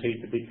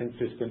guaranteed to be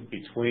consistent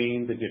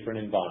between the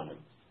different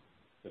environments.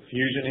 The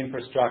Fusion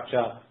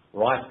infrastructure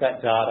writes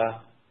that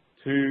data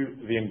to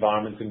the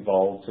environments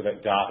involved so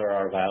that data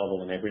are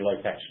available in every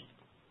location.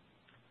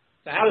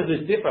 So how does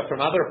this differ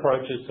from other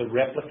approaches to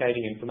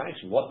replicating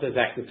information? What does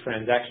active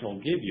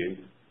transactional give you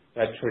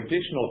that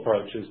traditional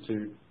approaches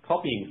to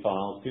copying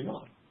files do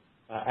not?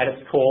 At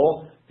its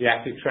core, the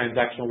active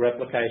transactional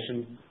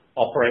replication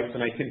operates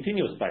on a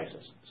continuous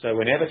basis. So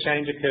whenever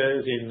change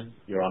occurs in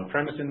your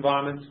on-premise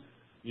environment,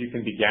 you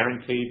can be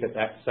guaranteed that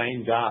that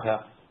same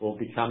data will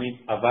become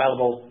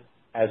available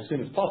as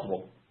soon as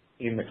possible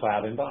in the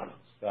cloud environments.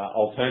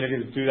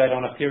 Alternatives do that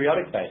on a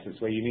periodic basis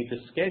where you need to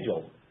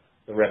schedule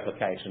the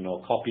replication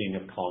or copying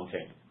of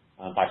content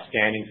by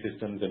scanning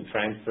systems and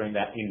transferring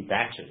that in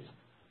batches.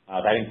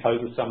 That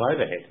imposes some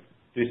overhead.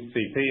 This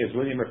CP, as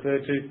William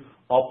referred to,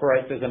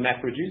 operates as a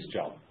MapReduce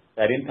job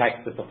that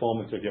impacts the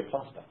performance of your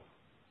cluster.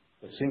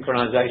 The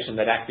synchronization,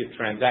 that active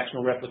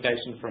transactional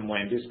replication from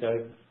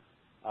WANdisco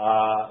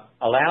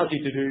allows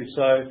you to do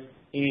so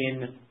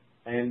in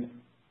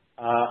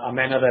a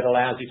manner that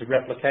allows you to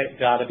replicate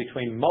data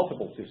between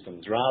multiple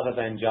systems rather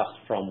than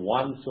just from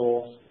one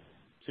source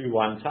to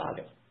one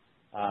target.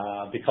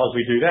 Because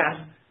we do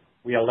that,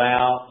 we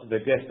allow the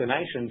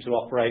destination to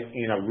operate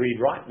in a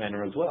read-write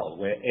manner as well,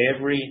 where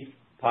every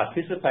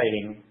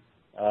participating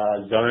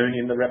zone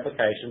in the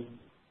replication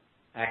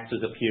acts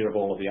as a peer of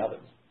all of the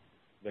others.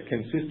 The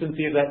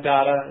consistency of that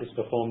data is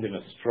performed in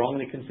a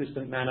strongly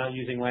consistent manner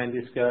using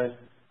WANdisco,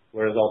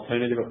 whereas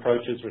alternative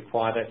approaches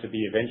require that to be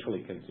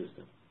eventually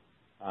consistent.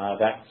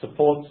 That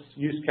supports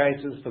use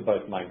cases for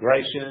both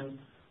migration,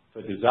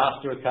 for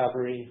disaster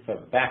recovery, for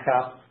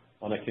backup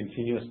on a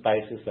continuous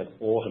basis that's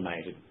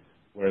automated,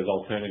 whereas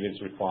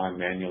alternatives require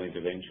manual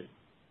intervention.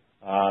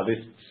 This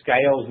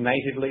scales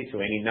natively to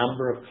any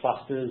number of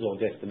clusters or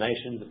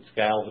destinations. It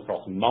scales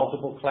across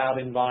multiple cloud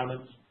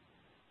environments.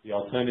 The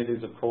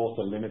alternatives, of course,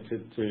 are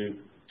limited to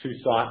 2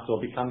 sites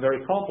or become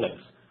very complex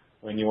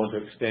when you want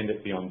to extend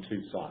it beyond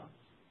 2 sites.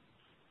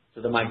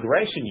 So the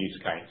migration use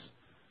case,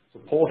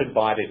 supported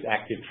by this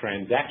active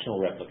transactional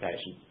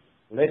replication,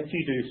 lets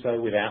you do so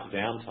without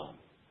downtime.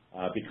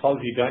 Because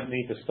you don't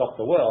need to stop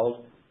the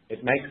world,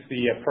 it makes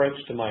the approach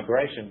to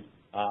migration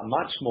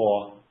much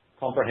more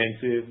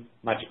comprehensive,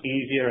 much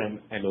easier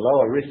and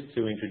lower risk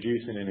to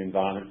introduce in an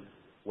environment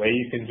where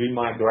you can do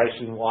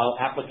migration while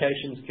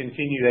applications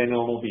continue their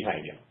normal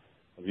behavior.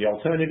 The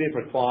alternative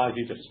requires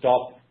you to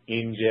stop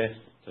ingest,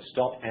 to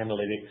stop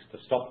analytics, to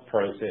stop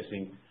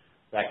processing.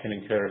 That can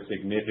incur a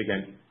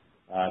significant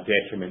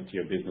detriment to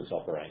your business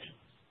operations.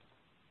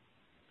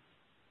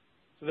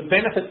 So the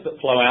benefits that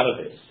flow out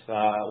of this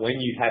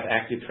when you have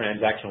active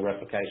transactional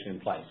replication in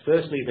place.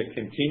 Firstly, the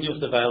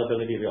continuous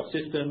availability of your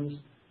systems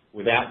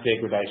without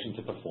degradation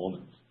to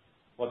performance.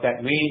 What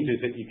that means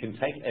is that you can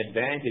take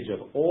advantage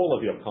of all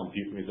of your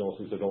compute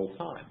resources at all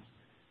times.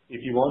 If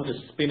you want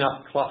to spin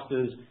up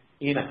clusters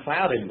in a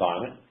cloud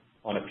environment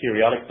on a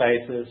periodic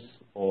basis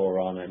or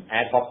on an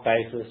ad hoc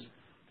basis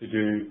to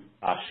do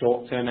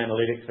short-term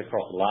analytics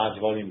across large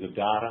volumes of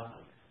data,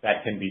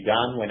 that can be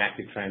done when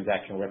active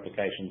transactional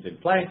replication is in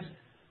place,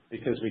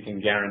 because we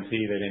can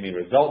guarantee that any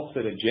results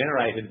that are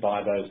generated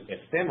by those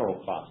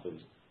ephemeral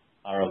clusters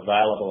are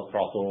available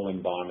across all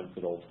environments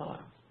at all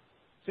times.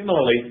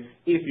 Similarly,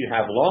 if you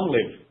have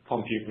long-lived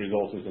compute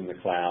resources in the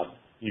cloud,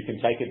 you can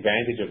take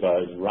advantage of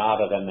those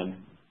rather than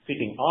them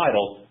sitting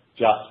idle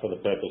just for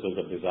the purposes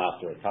of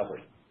disaster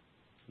recovery.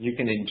 You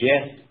can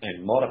ingest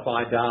and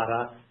modify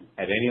data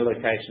at any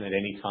location at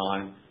any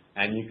time,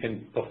 and you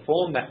can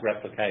perform that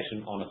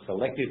replication on a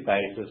selective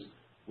basis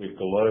with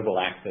global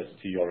access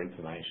to your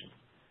information.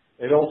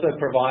 It also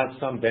provides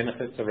some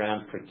benefits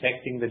around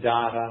protecting the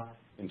data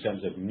in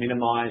terms of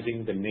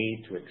minimizing the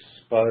need to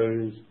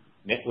expose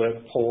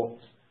network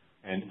ports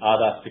and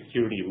other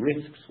security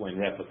risks when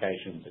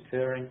replication is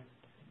occurring.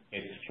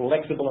 It's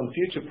flexible and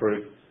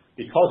future-proof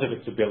because of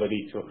its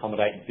ability to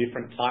accommodate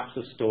different types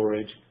of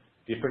storage,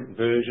 different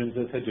versions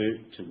of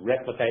Hadoop, to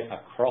replicate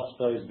across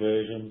those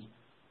versions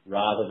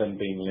rather than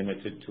being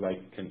limited to a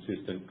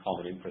consistent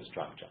common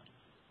infrastructure.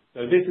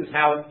 So this is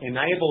how it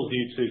enables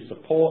you to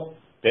support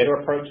better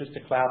approaches to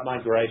cloud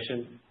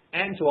migration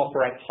and to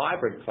operate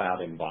hybrid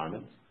cloud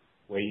environments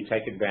where you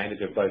take advantage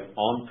of both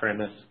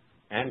on-premise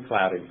and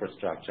cloud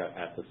infrastructure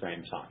at the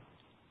same time.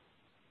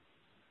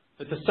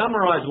 So to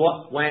summarize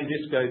what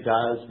WANdisco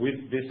does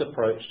with this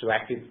approach to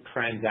active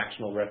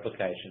transactional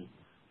replication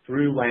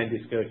through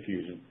WANdisco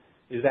Fusion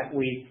is that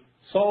we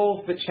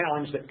solve the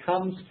challenge that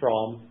comes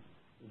from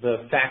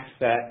the fact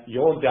that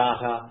your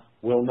data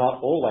will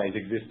not always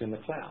exist in the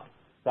cloud.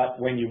 But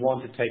when you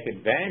want to take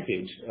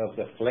advantage of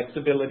the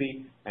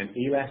flexibility and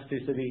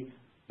elasticity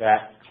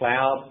that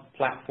cloud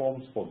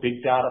platforms for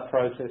big data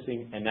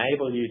processing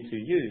enable you to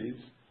use,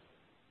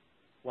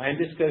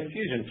 WANdisco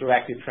Fusion through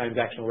active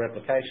transactional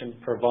replication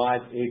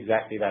provides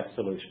exactly that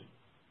solution.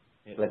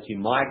 It lets you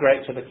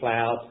migrate to the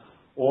cloud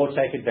or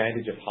take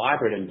advantage of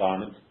hybrid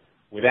environments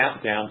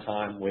without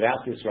downtime, without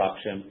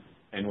disruption,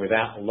 and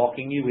without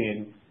locking you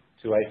in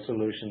to a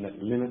solution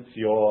that limits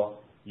your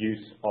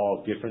use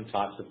of different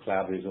types of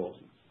cloud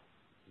resources.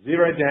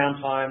 Zero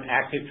downtime,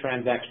 active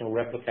transactional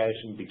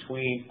replication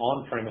between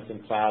on-premise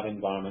and cloud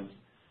environments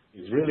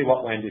is really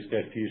what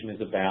WANdisco Fusion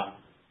is about.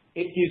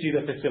 It gives you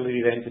the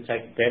facility then to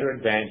take better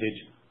advantage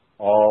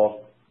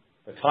of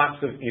the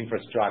types of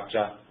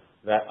infrastructure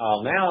that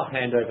I'll now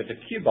hand over to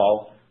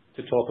Qubole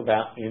to talk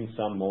about in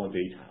some more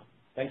detail.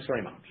 Thanks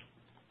very much.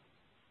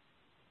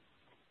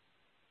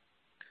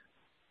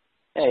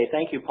 Hey,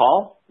 thank you,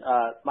 Paul.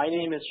 My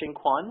name is Xing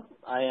Quan.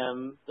 I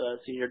am the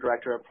Senior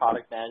Director of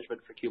Product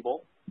Management for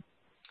Qubole.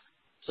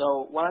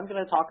 So what I'm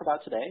going to talk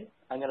about today,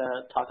 I'm going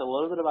to talk a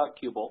little bit about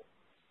Qubole.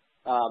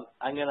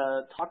 I'm going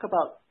to talk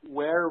about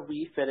where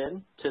we fit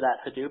in to that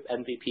Hadoop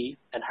MVP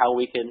and how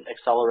we can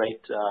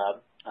accelerate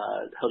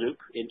Hadoop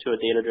into a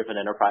data-driven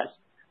enterprise.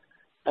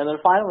 And then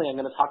finally, I'm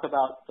going to talk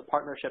about the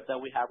partnership that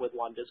we have with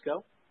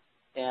WANdisco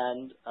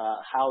and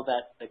how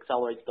that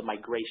accelerates the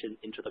migration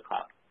into the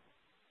cloud.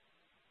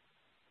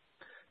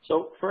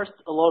 So first,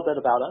 a little bit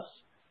about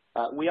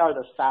us. We are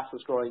the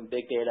fastest growing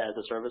big data as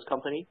a service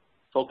company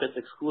focused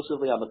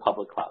exclusively on the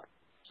public cloud.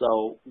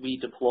 So we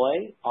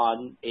deploy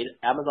on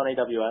Amazon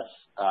AWS,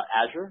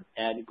 Azure,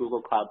 and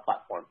Google Cloud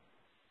Platform.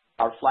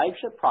 Our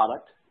flagship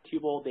product,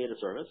 Qubole Data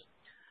Service,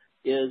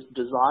 is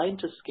designed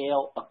to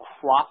scale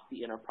across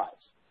the enterprise.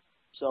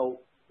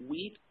 So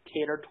we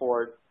cater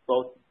toward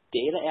both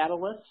data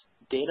analysts,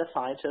 data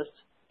scientists,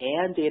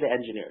 and data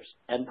engineers,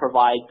 and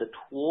provide the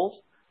tools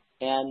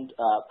and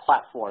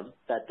platform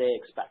that they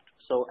expect.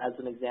 So as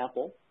an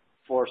example,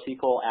 for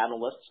SQL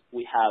analysts,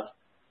 we have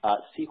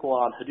SQL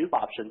on Hadoop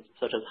options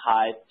such as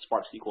Hive,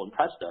 Spark SQL, and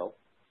Presto.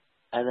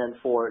 And then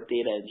for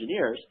data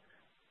engineers,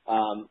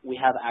 we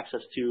have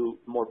access to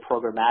more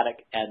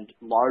programmatic and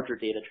larger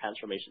data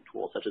transformation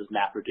tools such as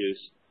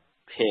MapReduce,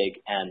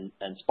 Pig, and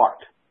Spark.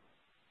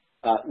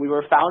 We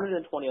were founded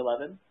in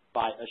 2011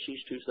 by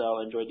Ashish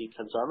Tuso and Joydeep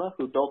Sansarma,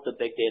 who built the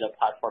big data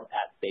platform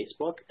at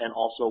Facebook and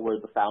also were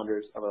the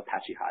founders of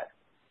Apache Hive.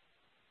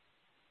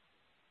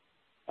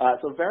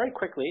 So very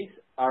quickly,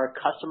 our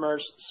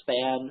customers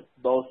span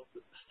both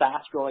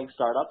fast-growing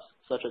startups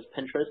such as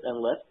Pinterest and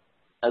Lyft,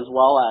 as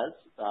well as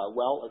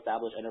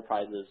well-established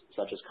enterprises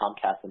such as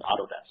Comcast and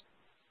Autodesk.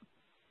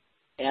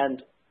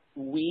 And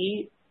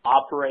we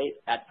operate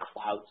at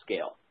cloud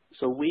scale.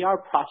 So we are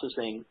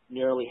processing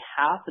nearly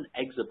 0.5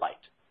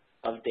 exabyte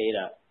of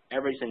data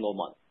every single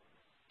month.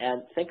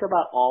 And think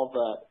about all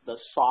the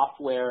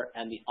software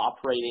and the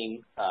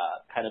operating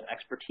kind of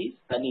expertise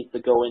that needs to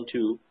go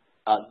into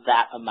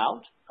that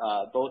amount,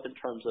 both in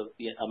terms of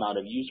the amount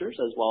of users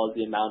as well as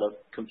the amount of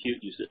compute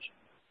usage.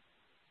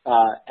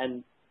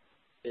 And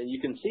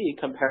you can see,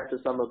 compared to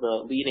some of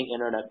the leading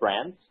internet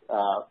brands,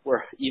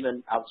 we're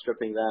even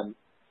outstripping them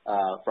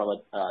from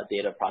a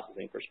data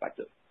processing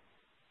perspective.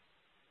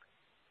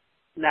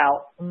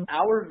 Now,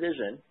 our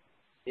vision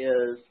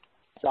is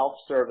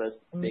self-service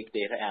big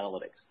data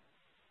analytics.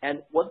 And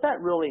what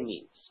that really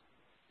means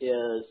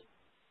is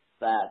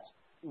that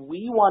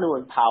we want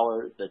to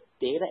empower the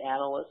data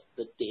analysts,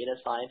 the data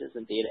scientists,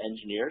 and data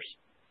engineers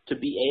to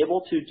be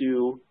able to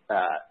do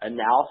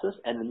analysis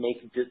and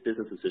make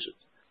business decisions.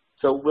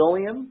 So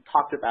William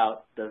talked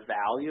about the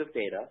value of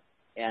data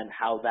and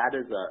how that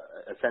is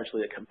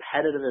essentially a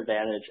competitive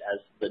advantage as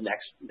the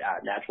next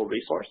natural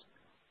resource.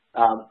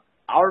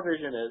 Our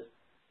vision is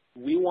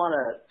we want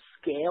to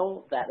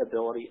scale that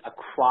ability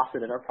across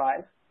an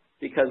enterprise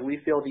because we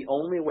feel the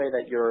only way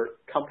that your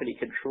company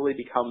can truly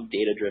become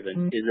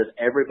data-driven is if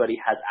everybody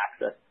has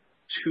access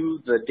to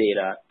the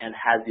data and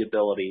has the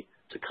ability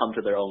to come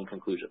to their own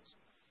conclusions.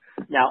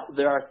 Now,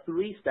 there are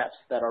 3 steps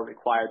that are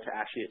required to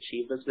actually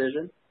achieve this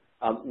vision.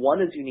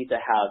 One is you need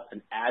to have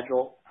an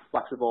agile,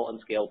 flexible, and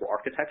scalable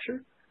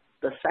architecture.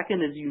 The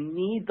second is you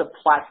need the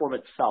platform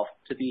itself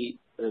to be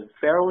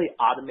fairly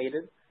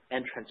automated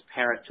and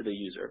transparent to the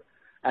user.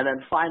 And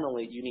then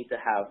finally, you need to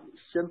have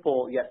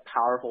simple yet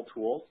powerful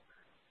tools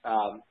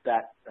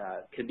that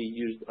can be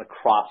used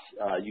across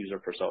user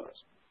personas.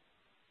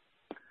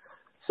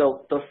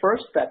 So the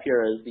first step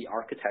here is the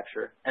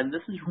architecture, and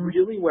this is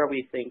really where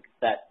we think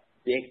that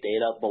big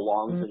data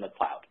belongs in the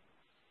cloud.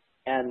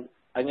 And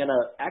I'm going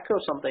to echo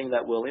something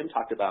that William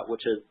talked about,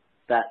 which is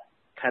that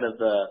kind of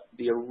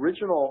the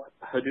original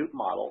Hadoop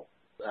model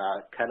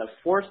kind of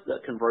forced the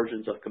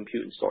convergence of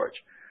compute and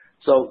storage.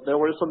 So there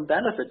were some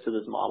benefits to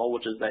this model,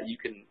 which is that you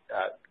can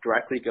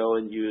directly go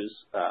and use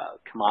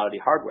commodity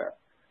hardware.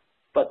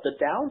 But the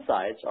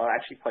downsides are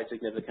actually quite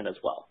significant as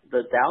well.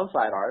 The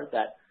downside are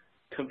that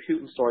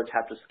compute and storage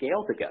have to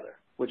scale together,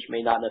 which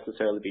may not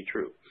necessarily be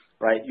true,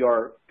 right?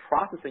 Your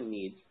processing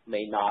needs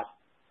may not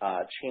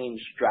change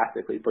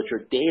drastically, but your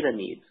data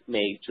needs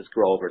may just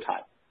grow over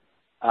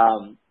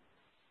time.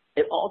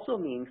 It also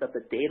means that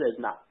the data is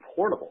not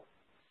portable.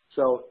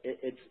 So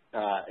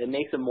it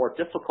makes it more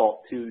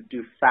difficult to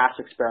do fast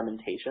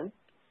experimentation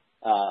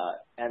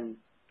and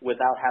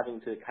without having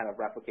to kind of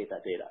replicate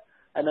that data.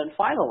 And then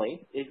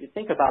finally, if you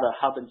think about a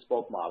hub and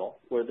spoke model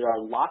where there are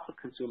lots of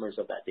consumers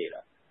of that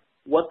data,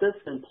 what this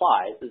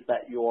implies is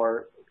that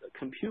your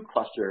compute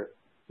cluster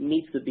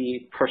needs to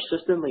be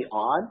persistently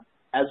on,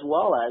 as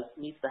well as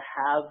needs to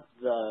have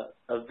the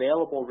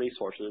available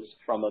resources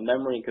from a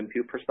memory and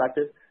compute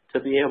perspective to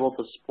be able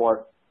to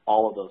support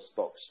all of those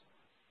spokes.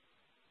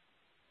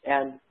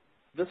 And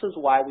this is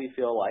why we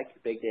feel like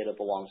big data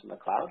belongs in the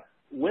cloud.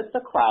 With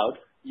the cloud,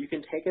 you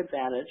can take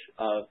advantage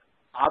of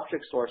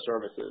object store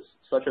services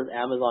such as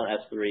Amazon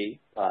S3,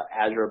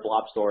 Azure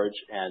Blob Storage,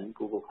 and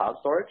Google Cloud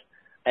Storage,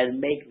 and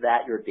make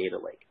that your data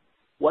lake.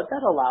 What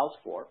that allows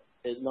for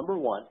is, number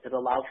one, it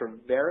allows for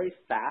very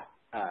fast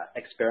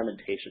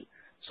experimentation.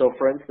 So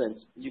for instance,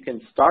 you can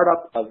start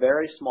up a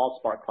very small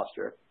Spark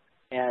cluster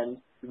and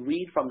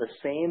read from the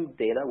same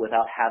data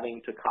without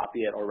having to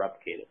copy it or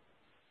replicate it.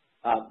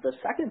 The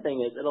second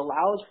thing is it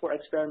allows for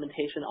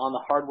experimentation on the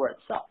hardware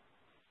itself.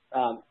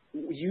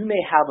 You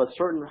may have a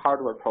certain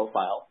hardware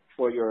profile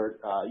for your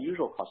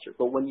usual cluster,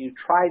 but when you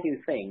try new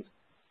things,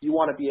 you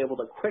want to be able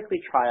to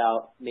quickly try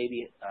out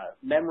maybe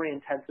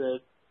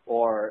memory-intensive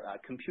or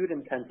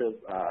compute-intensive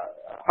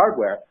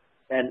hardware,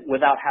 and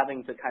without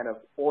having to kind of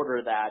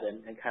order that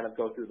and kind of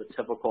go through the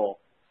typical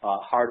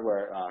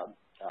hardware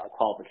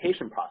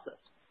qualification process.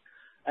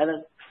 And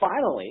then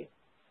finally,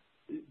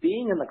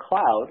 being in the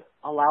cloud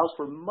allows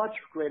for much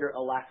greater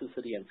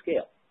elasticity and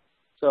scale.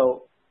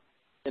 So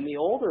in the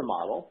older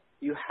model,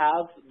 you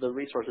have the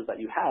resources that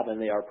you have,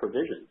 and they are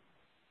provisioned.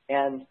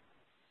 And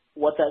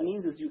what that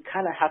means is you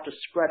kind of have to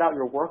spread out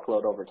your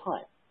workload over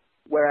time.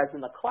 Whereas in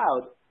the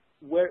cloud,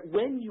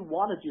 when you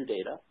want to do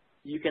data,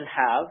 you can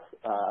have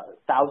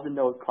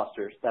 1,000-node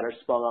clusters that are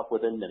spun up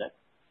within minutes.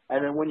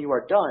 And then when you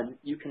are done,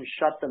 you can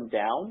shut them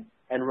down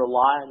and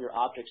rely on your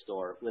object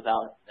store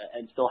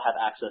and still have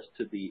access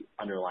to the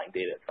underlying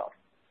data itself.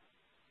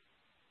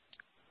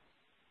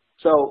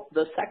 So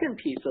the second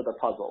piece of the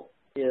puzzle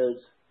is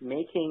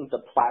making the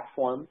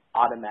platform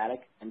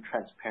automatic and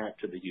transparent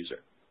to the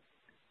user.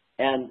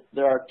 And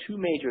there are two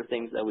major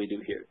things that we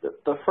do here.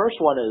 The first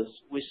one is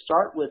we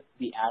start with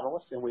the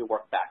analyst and we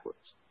work backwards.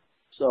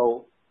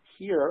 So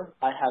here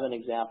I have an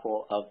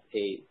example of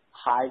a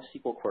Hive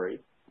SQL query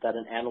that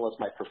an analyst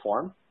might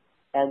perform.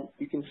 And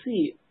you can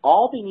see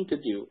all they need to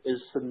do is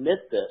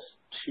submit this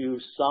to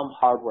some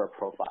hardware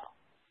profile.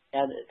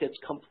 And it's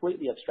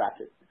completely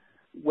abstracted.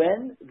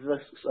 When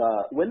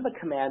the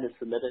command is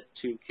submitted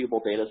to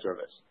Qubole Data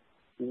Service,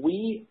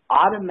 we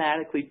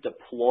automatically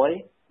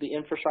deploy the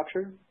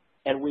infrastructure,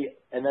 and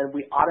then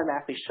we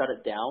automatically shut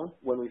it down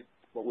when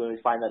we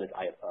find that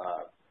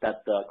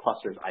that the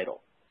cluster is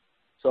idle.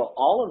 So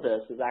all of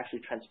this is actually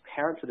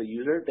transparent to the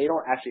user. They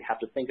don't actually have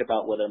to think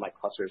about whether my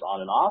cluster is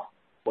on and off,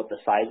 what the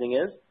sizing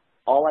is.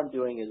 All I'm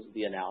doing is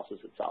the analysis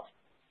itself.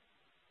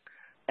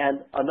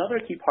 And another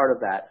key part of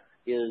that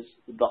is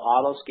the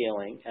auto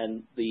scaling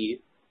and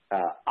the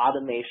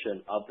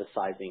automation of the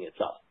sizing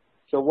itself.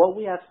 So what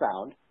we have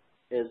found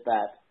is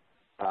that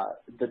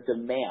the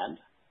demand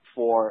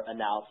for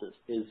analysis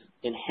is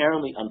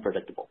inherently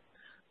unpredictable.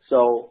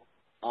 So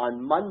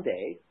on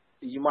Monday,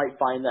 you might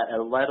find that at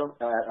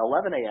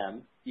 11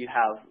 a.m., you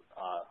have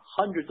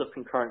hundreds of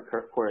concurrent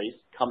queries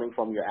coming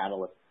from your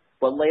analyst.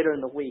 But later in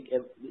the week,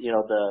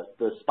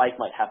 the spike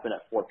might happen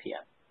at 4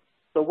 p.m.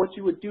 So what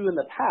you would do in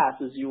the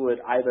past is you would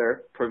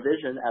either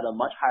provision at a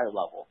much higher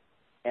level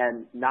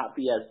and not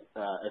be as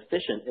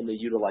efficient in the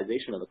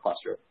utilization of the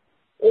cluster,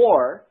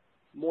 or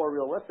more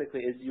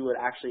realistically is you would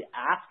actually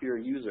ask your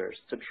users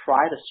to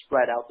try to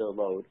spread out their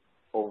load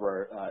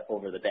over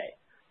the day.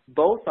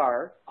 Both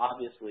are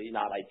obviously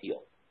not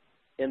ideal.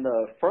 In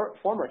the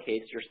former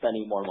case, you're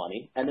spending more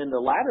money, and in the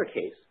latter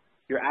case,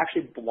 you're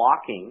actually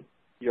blocking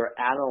your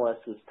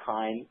analyst's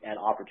time and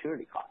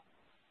opportunity cost.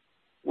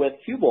 With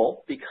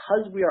Qubole,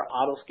 because we are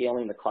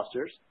auto-scaling the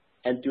clusters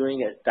and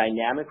doing it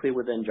dynamically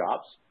within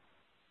jobs,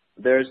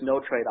 there's no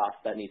trade-off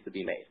that needs to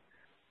be made.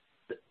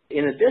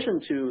 In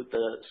addition to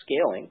the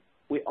scaling,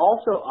 we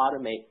also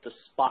automate the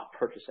spot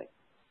purchasing.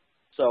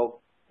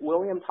 So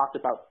William talked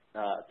about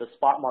the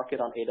spot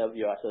market on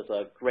AWS as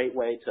a great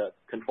way to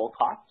control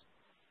costs,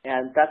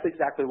 and that's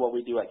exactly what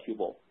we do at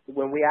Qubole.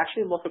 When we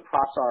actually look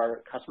across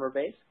our customer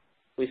base,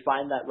 we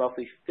find that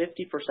roughly 50%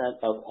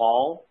 of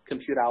all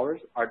compute hours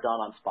are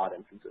done on spot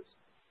instances.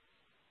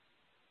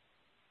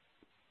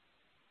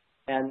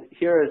 And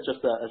here is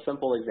just a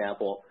simple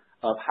example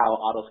of how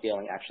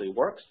auto-scaling actually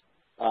works.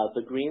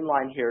 The green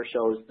line here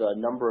shows the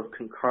number of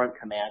concurrent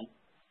commands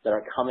that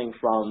are coming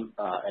from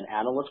an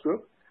analyst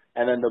group.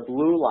 And then the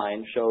blue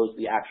line shows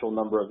the actual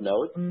number of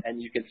nodes.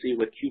 And you can see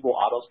with Qubole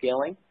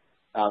auto-scaling,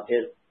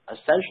 it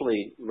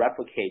essentially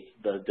replicates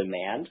the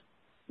demand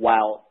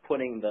while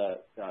putting the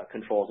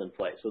controls in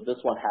place. So this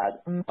one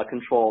had a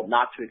control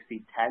not to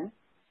exceed 10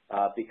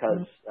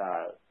 because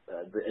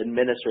the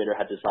administrator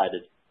had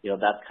decided,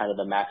 that's kind of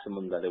the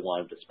maximum that they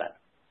wanted to spend.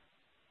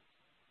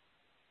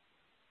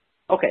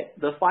 Okay,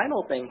 the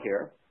final thing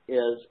here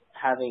is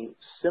having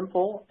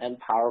simple and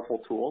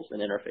powerful tools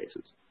and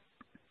interfaces.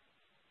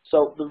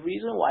 So the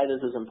reason why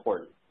this is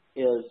important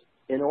is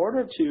in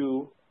order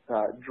to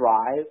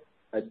drive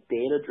a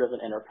data-driven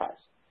enterprise,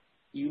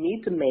 you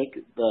need to make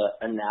the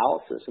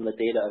analysis and the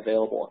data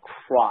available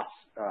across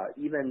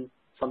even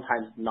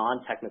sometimes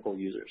non-technical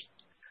users.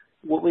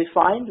 What we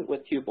find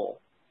with Qubole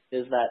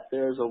is that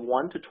there's a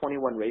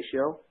 1-to-21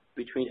 ratio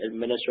between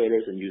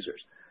administrators and users.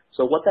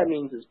 So what that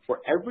means is for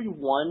every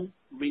one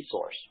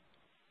resource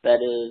that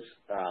is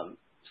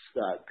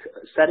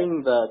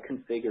setting the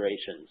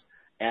configurations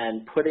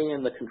and putting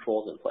in the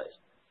controls in place,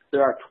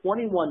 there are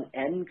 21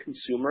 end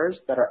consumers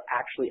that are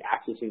actually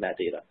accessing that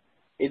data.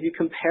 If you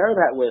compare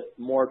that with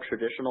more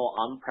traditional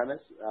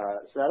on-premise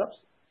setups,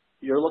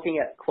 you're looking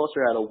at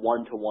closer at a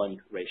 1-to-1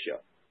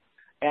 ratio.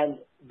 And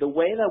the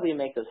way that we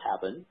make this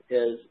happen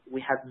is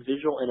we have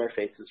visual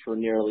interfaces for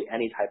nearly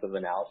any type of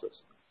analysis.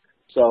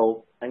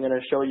 So I'm going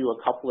to show you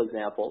a couple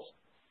examples.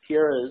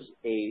 Here is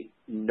a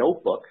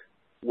notebook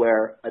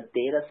where a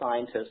data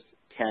scientist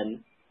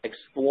can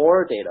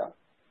explore data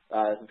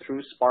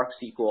through Spark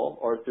SQL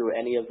or through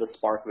any of the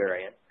Spark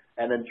variants,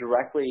 and then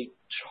directly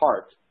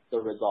chart the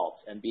results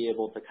and be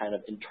able to kind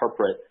of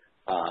interpret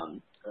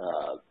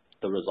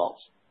the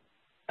results.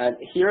 And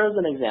here is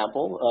an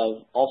example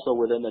of, also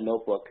within the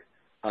notebook,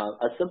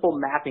 a simple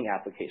mapping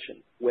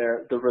application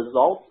where the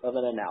results of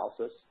an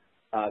analysis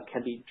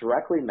can be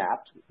directly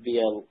mapped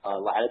via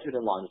latitude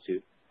and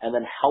longitude, and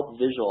then help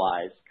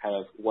visualize kind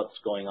of what's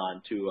going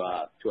on to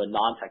a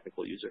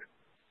non-technical user.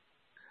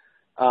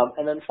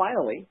 And then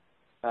finally,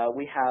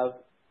 we have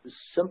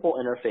simple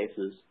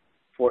interfaces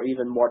for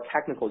even more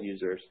technical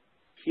users.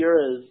 Here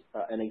is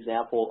an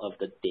example of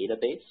the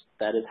database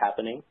that is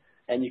happening.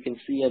 And you can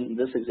see in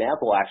this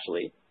example,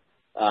 actually,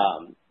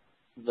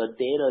 the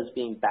data is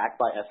being backed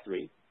by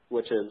S3,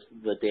 which is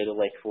the data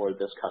lake for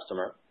this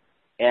customer.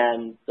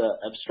 And the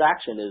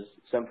abstraction is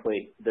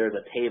simply there's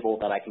a table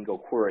that I can go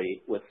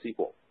query with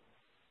SQL.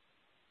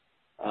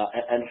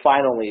 And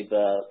finally,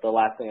 the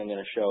last thing I'm going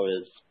to show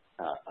is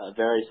a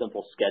very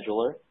simple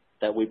scheduler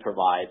that we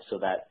provide so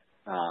that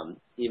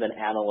even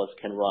analysts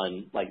can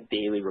run like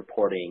daily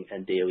reporting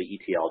and daily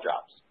ETL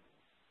jobs.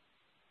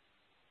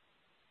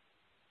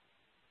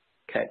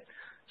 Okay,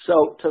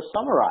 so to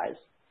summarize,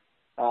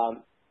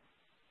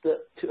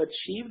 to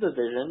achieve the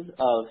vision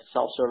of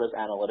self-service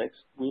analytics,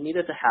 we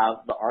needed to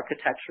have the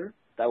architecture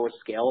that was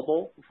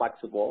scalable,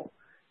 flexible,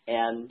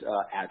 and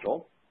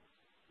agile.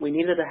 We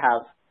needed to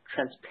have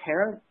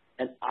transparent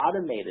and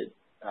automated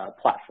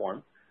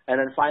platform. And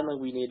then finally,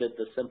 we needed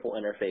the simple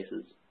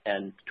interfaces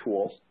and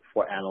tools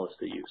for analysts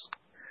to use.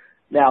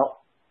 Now,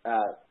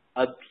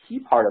 a key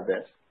part of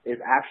this is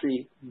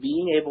actually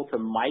being able to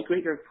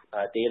migrate your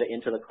data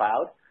into the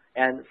cloud,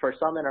 and for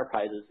some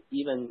enterprises,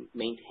 even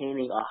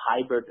maintaining a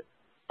hybrid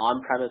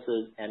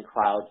on-premises and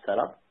cloud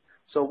setup.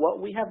 So what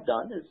we have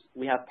done is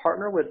we have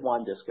partnered with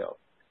WANdisco,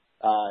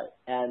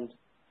 and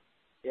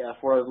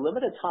for a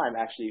limited time,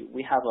 actually,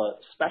 we have a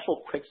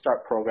special quick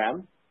start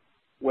program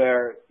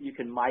where you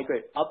can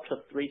migrate up to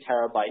 3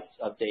 terabytes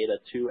of data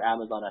to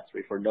Amazon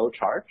S3 for no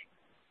charge.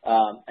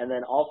 And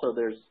then also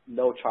there's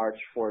no charge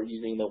for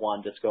using the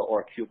WANdisco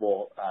or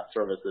Qubole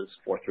services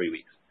for 3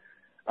 weeks.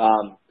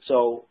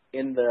 So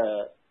in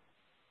the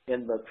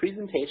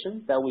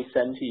presentation that we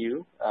send to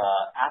you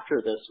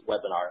after this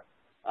webinar,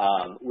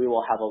 we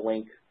will have a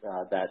link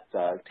that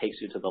takes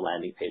you to the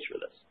landing page for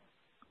this.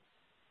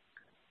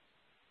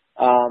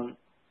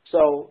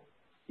 So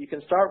you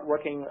can start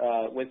working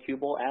with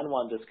Qubole and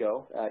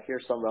WANdisco.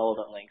 Here's some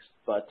relevant links.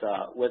 But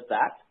with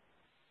that,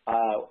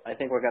 I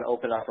think we're going to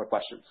open up for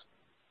questions.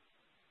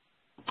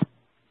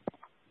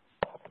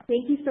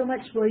 Thank you so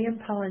much, William,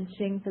 Paul, and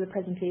Xing, for the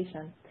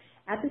presentation.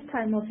 At this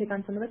time, we'll take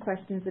on some of the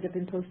questions that have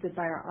been posted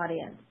by our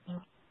audience.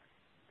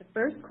 The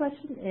first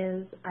question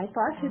is, I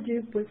thought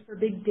Hadoop was for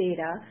big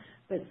data,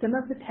 but some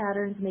of the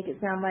patterns make it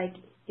sound like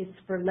it's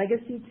for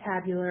legacy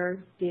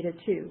tabular data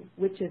too.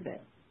 Which is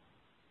it?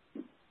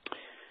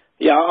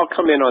 Yeah, I'll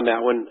come in on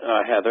that one,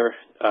 Heather.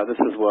 This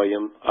is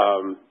William.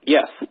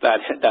 Yes,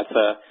 that's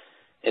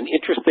an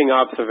interesting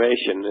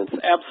observation. It's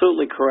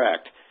absolutely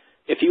correct.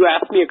 If you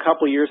asked me a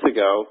couple years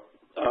ago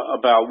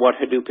about what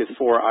Hadoop is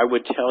for, I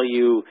would tell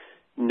you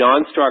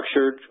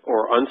non-structured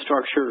or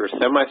unstructured or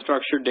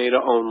semi-structured data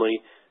only,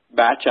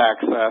 batch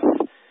access,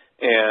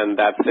 and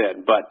that's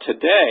it. But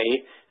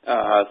today,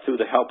 through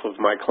the help of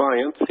my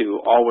clients, who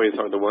always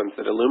are the ones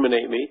that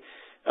illuminate me,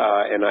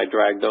 and I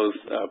drag those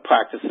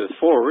practices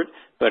forward,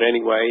 but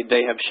anyway,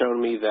 they have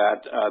shown me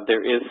that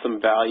there is some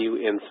value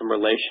in some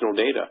relational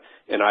data.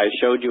 And I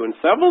showed you in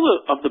several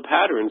of the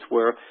patterns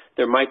where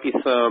there might be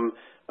some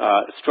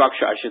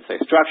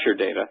structured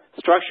data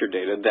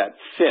that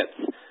fits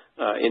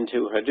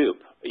into Hadoop.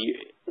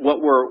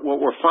 What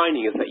we're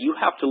finding is that you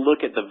have to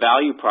look at the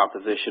value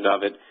proposition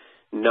of it,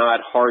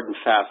 not hard and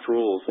fast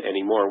rules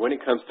anymore when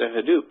it comes to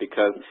Hadoop,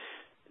 because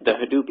the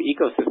Hadoop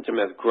ecosystem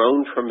has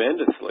grown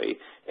tremendously,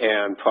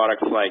 and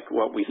products like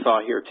what we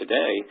saw here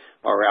today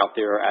are out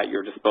there at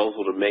your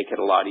disposal to make it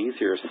a lot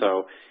easier.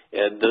 So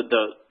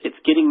it's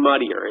getting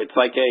muddier. It's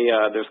like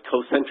there's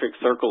concentric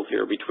circles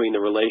here between the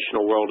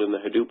relational world and the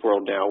Hadoop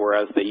world now,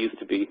 whereas they used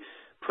to be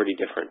pretty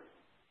different.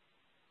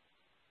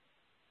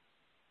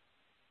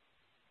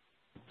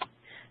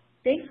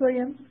 Thanks,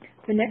 William.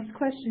 The next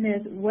question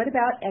is, what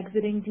about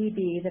exiting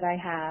DB that I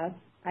have?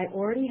 I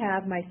already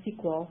have my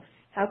SQL.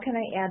 How can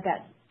I add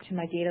that to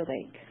my data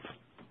lake?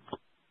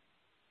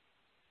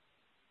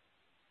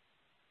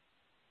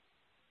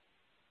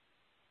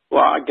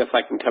 Well, I guess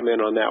I can come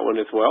in on that one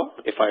as well,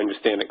 if I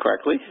understand it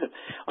correctly.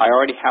 I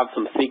already have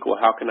some SQL.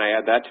 How can I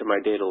add that to my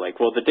data lake?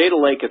 Well, the data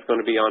lake is going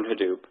to be on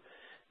Hadoop,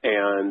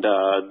 and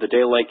the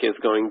data lake is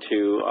going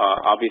to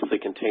obviously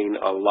contain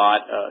a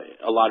lot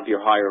of your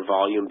higher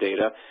volume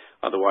data.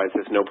 Otherwise,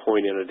 there's no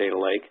point in a data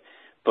lake.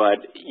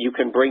 but you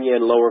can bring in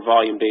lower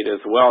volume data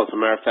as well. As a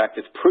matter of fact,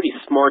 it's pretty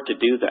smart to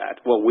do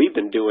that. What we've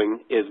been doing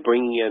is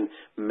bringing in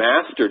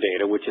master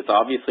data, which is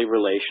obviously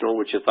relational,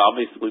 which is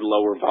obviously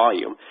lower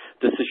volume.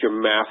 This is your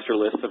master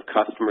list of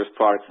customers,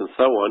 products, and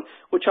so on,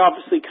 which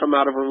obviously come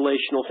out of a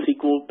relational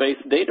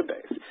SQL-based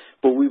database.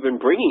 But we've been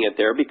bringing it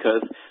there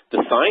because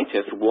the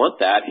scientists want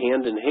that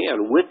hand in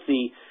hand with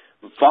the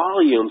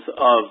volumes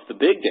of the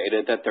big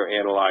data that they're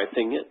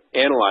analyzing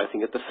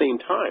at the same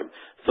time.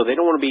 So they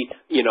don't want to be,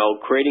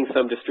 creating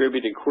some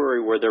distributed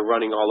query where they're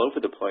running all over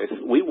the place.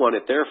 We want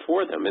it there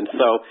for them. And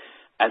so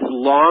as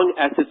long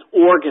as it's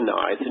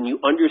organized and you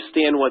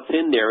understand what's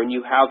in there and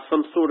you have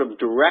some sort of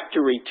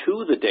directory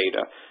to the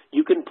data,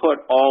 you can put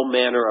all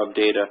manner of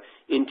data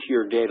into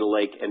your data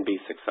lake and be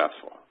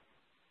successful.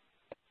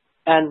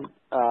 And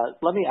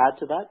let me add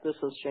to that. This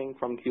is Shing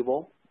from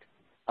Qubole.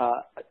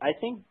 I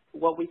think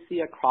what we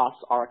see across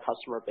our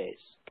customer base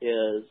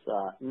is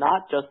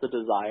not just the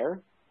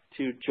desire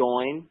to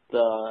join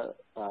the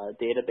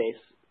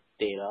database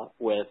data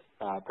with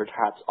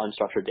perhaps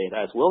unstructured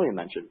data, as William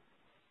mentioned,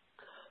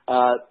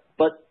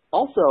 but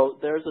also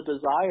there's a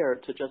desire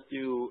to just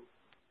do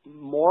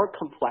more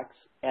complex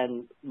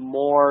and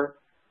more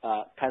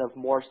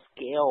more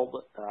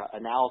scaled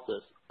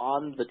analysis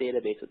on the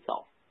database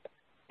itself.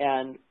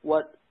 And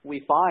what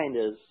we find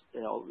is,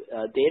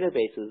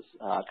 databases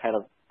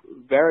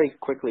very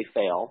quickly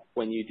fail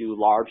when you do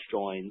large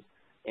joins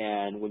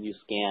and when you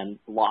scan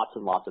lots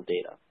and lots of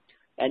data.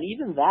 And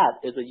even that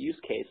is a use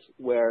case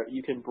where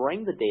you can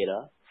bring the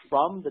data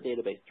from the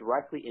database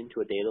directly into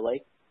a data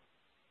lake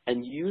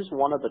and use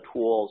one of the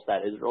tools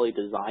that is really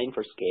designed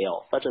for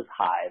scale, such as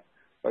Hive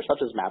or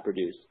such as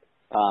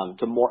MapReduce,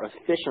 to more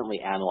efficiently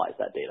analyze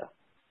that data.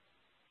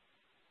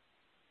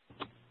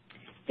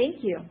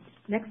 Thank you.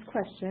 Next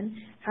question,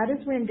 how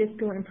does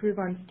WANdisco improve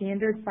on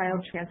standard file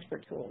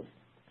transfer tools?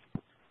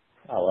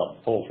 Oh, well,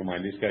 Paul from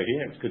WANdisco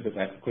here. It's good that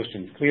that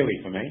question's clearly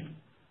for me.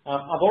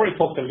 I've already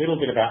talked a little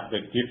bit about the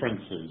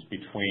differences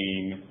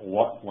between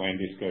what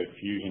WANdisco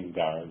Fusion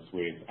does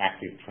with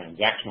active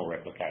transactional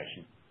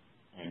replication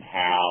and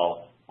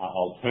how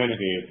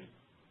alternative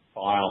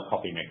file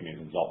copy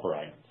mechanisms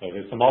operate. So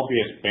there's some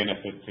obvious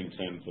benefits in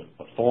terms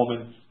of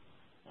performance,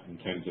 in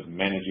terms of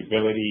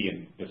manageability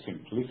and the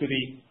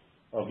simplicity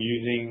of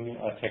using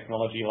a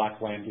technology like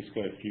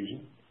WANdisco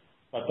Fusion.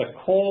 But the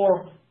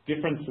core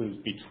differences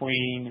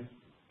between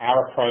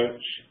our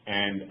approach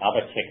and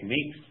other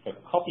techniques for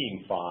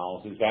copying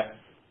files is that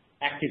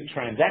active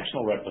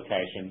transactional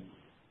replication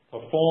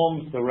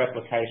performs the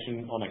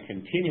replication on a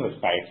continuous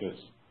basis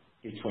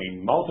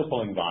between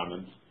multiple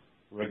environments,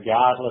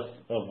 regardless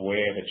of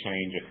where the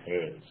change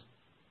occurs.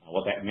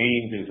 What that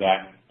means is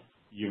that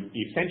you've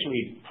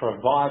essentially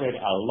provided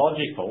a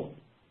logical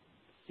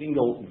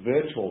single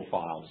virtual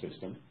file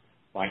system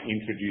by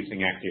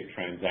introducing active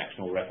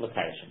transactional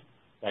replication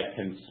that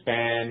can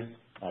span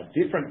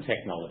different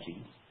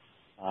technologies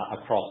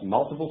across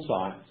multiple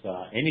sites,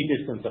 any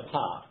distance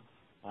apart,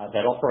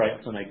 that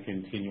operates on a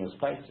continuous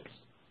basis.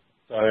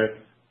 So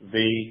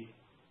the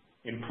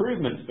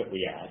improvements that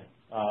we add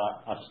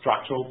are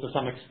structural to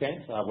some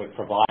extent. We're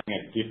providing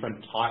a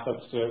different type of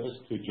service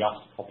to just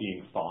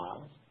copying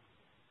files.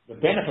 The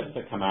benefits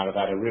that come out of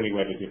that are really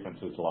where the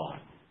differences lie.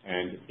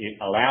 And it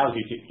allows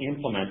you to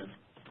implement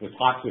the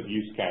types of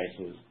use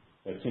cases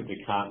that simply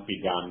can't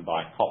be done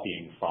by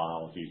copying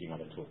files using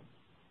other tools.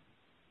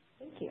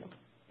 Thank you.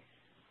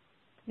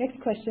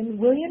 Next question.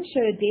 William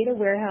showed a data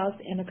warehouse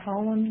and a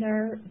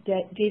columnar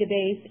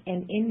database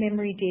and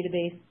in-memory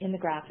database in the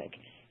graphic.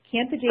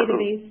 Can't the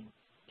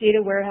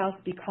data warehouse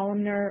be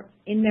columnar,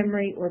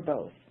 in-memory, or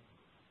both?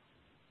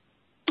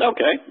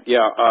 Okay.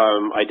 Yeah,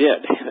 I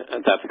did.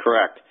 That's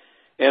correct.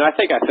 And I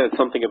think I said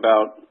something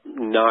about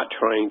not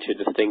trying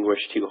to distinguish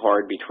too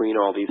hard between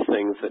all these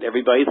things, that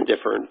everybody's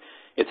different.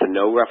 It's a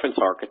no-reference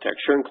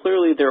architecture, and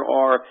clearly there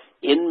are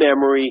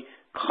in-memory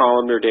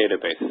columnar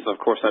databases. Of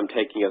course, I'm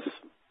taking us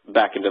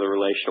back into the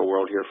relational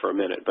world here for a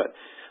minute, but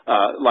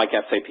like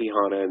SAP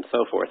HANA and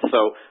so forth.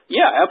 So,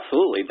 yeah,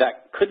 absolutely.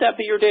 Could that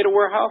be your data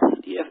warehouse?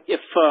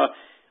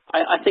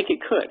 I think it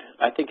could.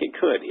 I think it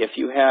could. If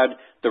you had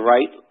the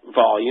right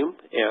volume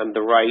and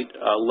the right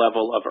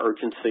level of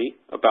urgency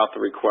about the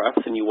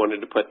request and you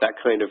wanted to put that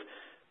kind of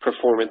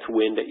performance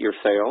wind at your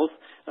sails,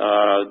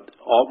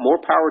 more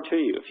power to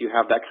you if you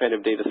have that kind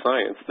of data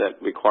science that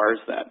requires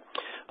that.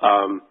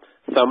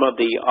 Some of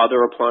the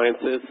other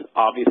appliances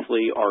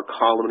obviously are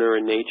columnar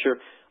in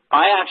nature.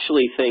 I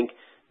actually think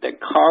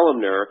that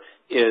columnar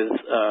is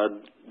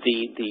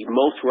the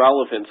most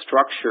relevant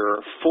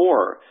structure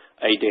for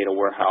a data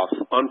warehouse.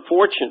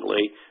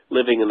 Unfortunately,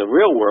 living in the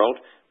real world,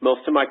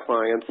 most of my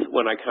clients,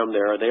 when I come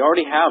there, they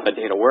already have a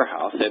data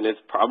warehouse, and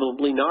it's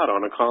probably not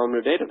on a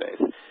columnar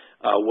database.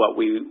 What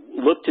we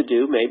look to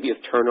do maybe is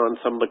turn on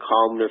some of the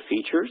columnar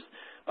features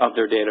of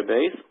their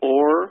database,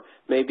 or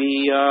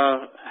maybe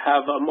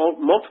have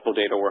multiple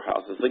data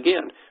warehouses.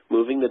 Again,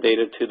 moving the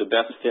data to the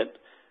best fit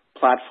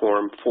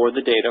platform for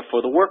the data,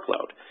 for the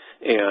workload.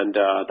 And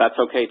that's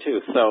okay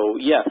too. So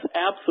yes,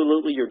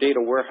 absolutely, your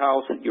data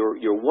warehouse,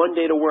 your one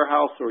data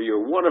warehouse or your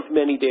one of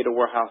many data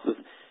warehouses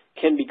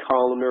can be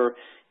columnar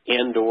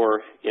and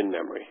or in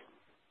memory.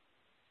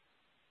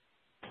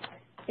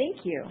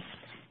 Thank you.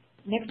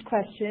 Next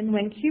question,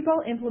 when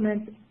Qubole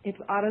implements its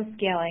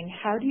auto-scaling,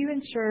 how do you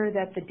ensure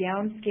that the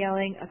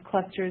downscaling of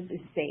clusters is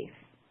safe?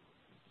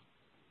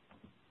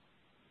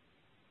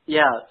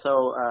 Yeah,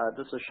 so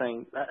this is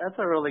Sheng. That's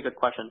a really good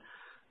question.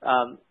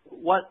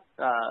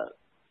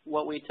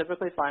 What we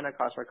typically find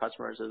across our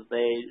customers is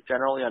they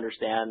generally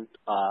understand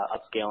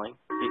upscaling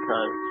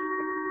because,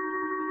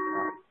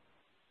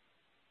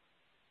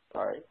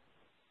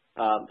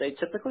 they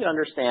typically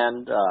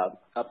understand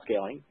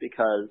upscaling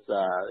because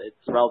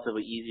it's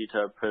relatively easy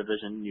to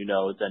provision new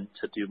nodes and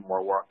to do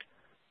more work.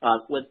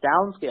 With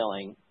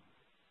downscaling,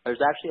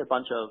 there's actually a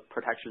bunch of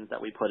protections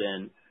that we put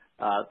in,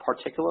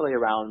 particularly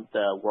around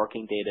the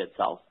working data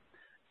itself.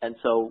 And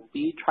so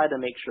we try to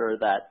make sure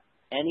that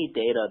any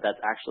data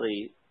that's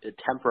actually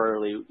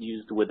temporarily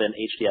used within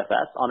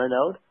HDFS on a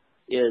node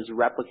is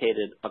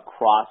replicated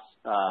across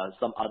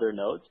some other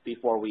nodes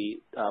before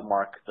we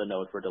mark the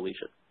node for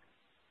deletion.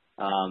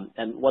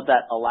 And what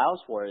that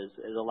allows for is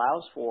it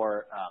allows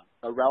for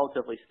a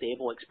relatively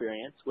stable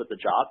experience with the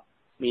job,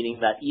 meaning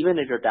that even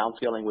if you're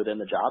downscaling within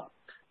the job,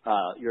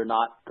 you're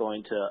not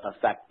going to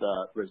affect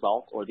the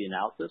result or the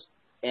analysis.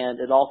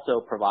 And it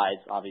also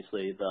provides,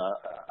 obviously, the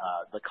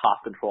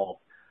cost control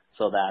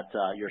so that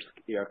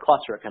your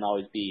cluster can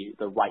always be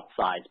the right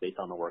size based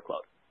on the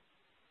workload.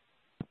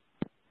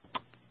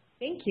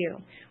 Thank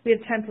you. We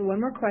have time for one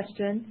more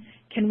question.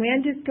 Can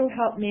WANdisco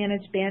help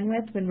manage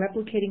bandwidth when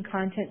replicating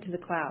content to the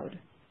cloud?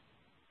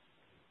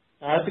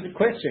 That's a good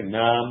question.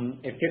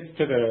 It gets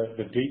to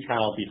the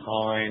detail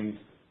behind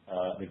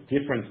the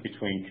difference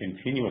between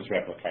continuous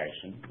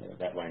replication,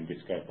 that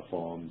WANdisco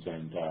performs,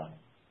 and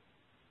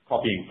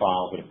copying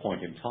files at a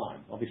point in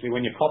time. Obviously,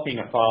 when you're copying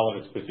a file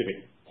at a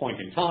specific point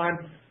in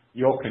time,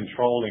 you're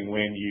controlling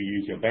when you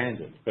use your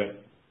bandwidth.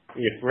 But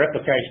if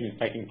replication is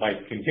taking place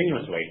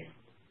continuously,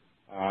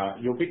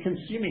 you'll be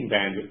consuming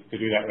bandwidth to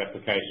do that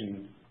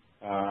replication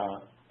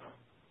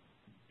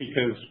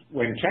because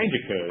when change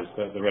occurs,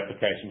 the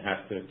replication has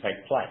to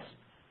take place.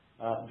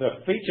 The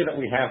feature that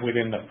we have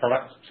within the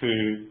product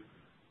to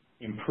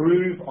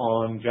improve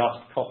on just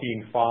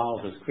copying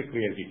files as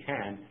quickly as you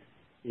can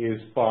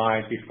is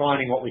by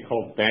defining what we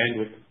call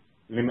bandwidth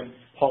limit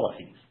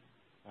policies.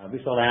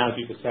 This allows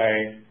you to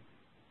say,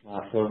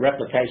 for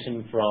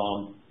replication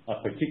from a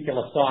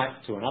particular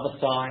site to another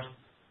site,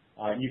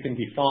 you can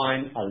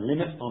define a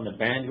limit on the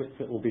bandwidth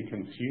that will be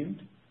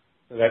consumed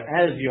so that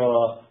as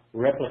you're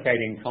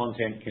replicating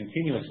content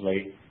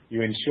continuously,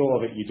 you ensure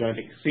that you don't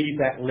exceed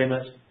that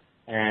limit,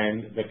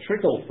 and the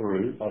trickle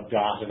through of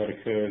data that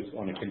occurs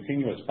on a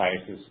continuous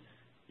basis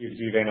gives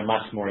you then a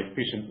much more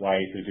efficient way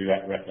to do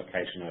that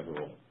replication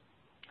overall.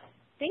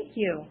 Thank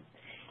you.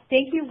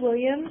 Thank you,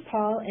 William,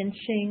 Paul, and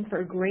Sheng, for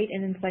a great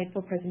and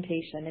insightful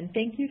presentation. And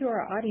thank you to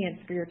our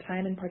audience for your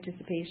time and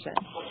participation.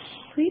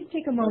 Please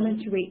take a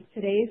moment to rate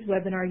today's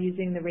webinar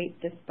using the Rate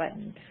This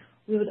button.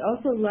 We would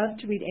also love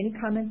to read any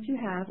comments you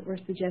have or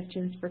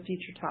suggestions for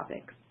future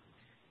topics.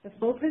 The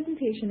full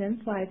presentation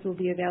and slides will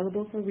be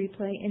available for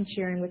replay and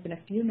sharing within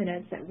a few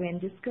minutes at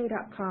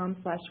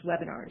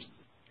wandisco.com/webinars.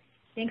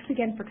 Thanks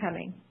again for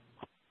coming.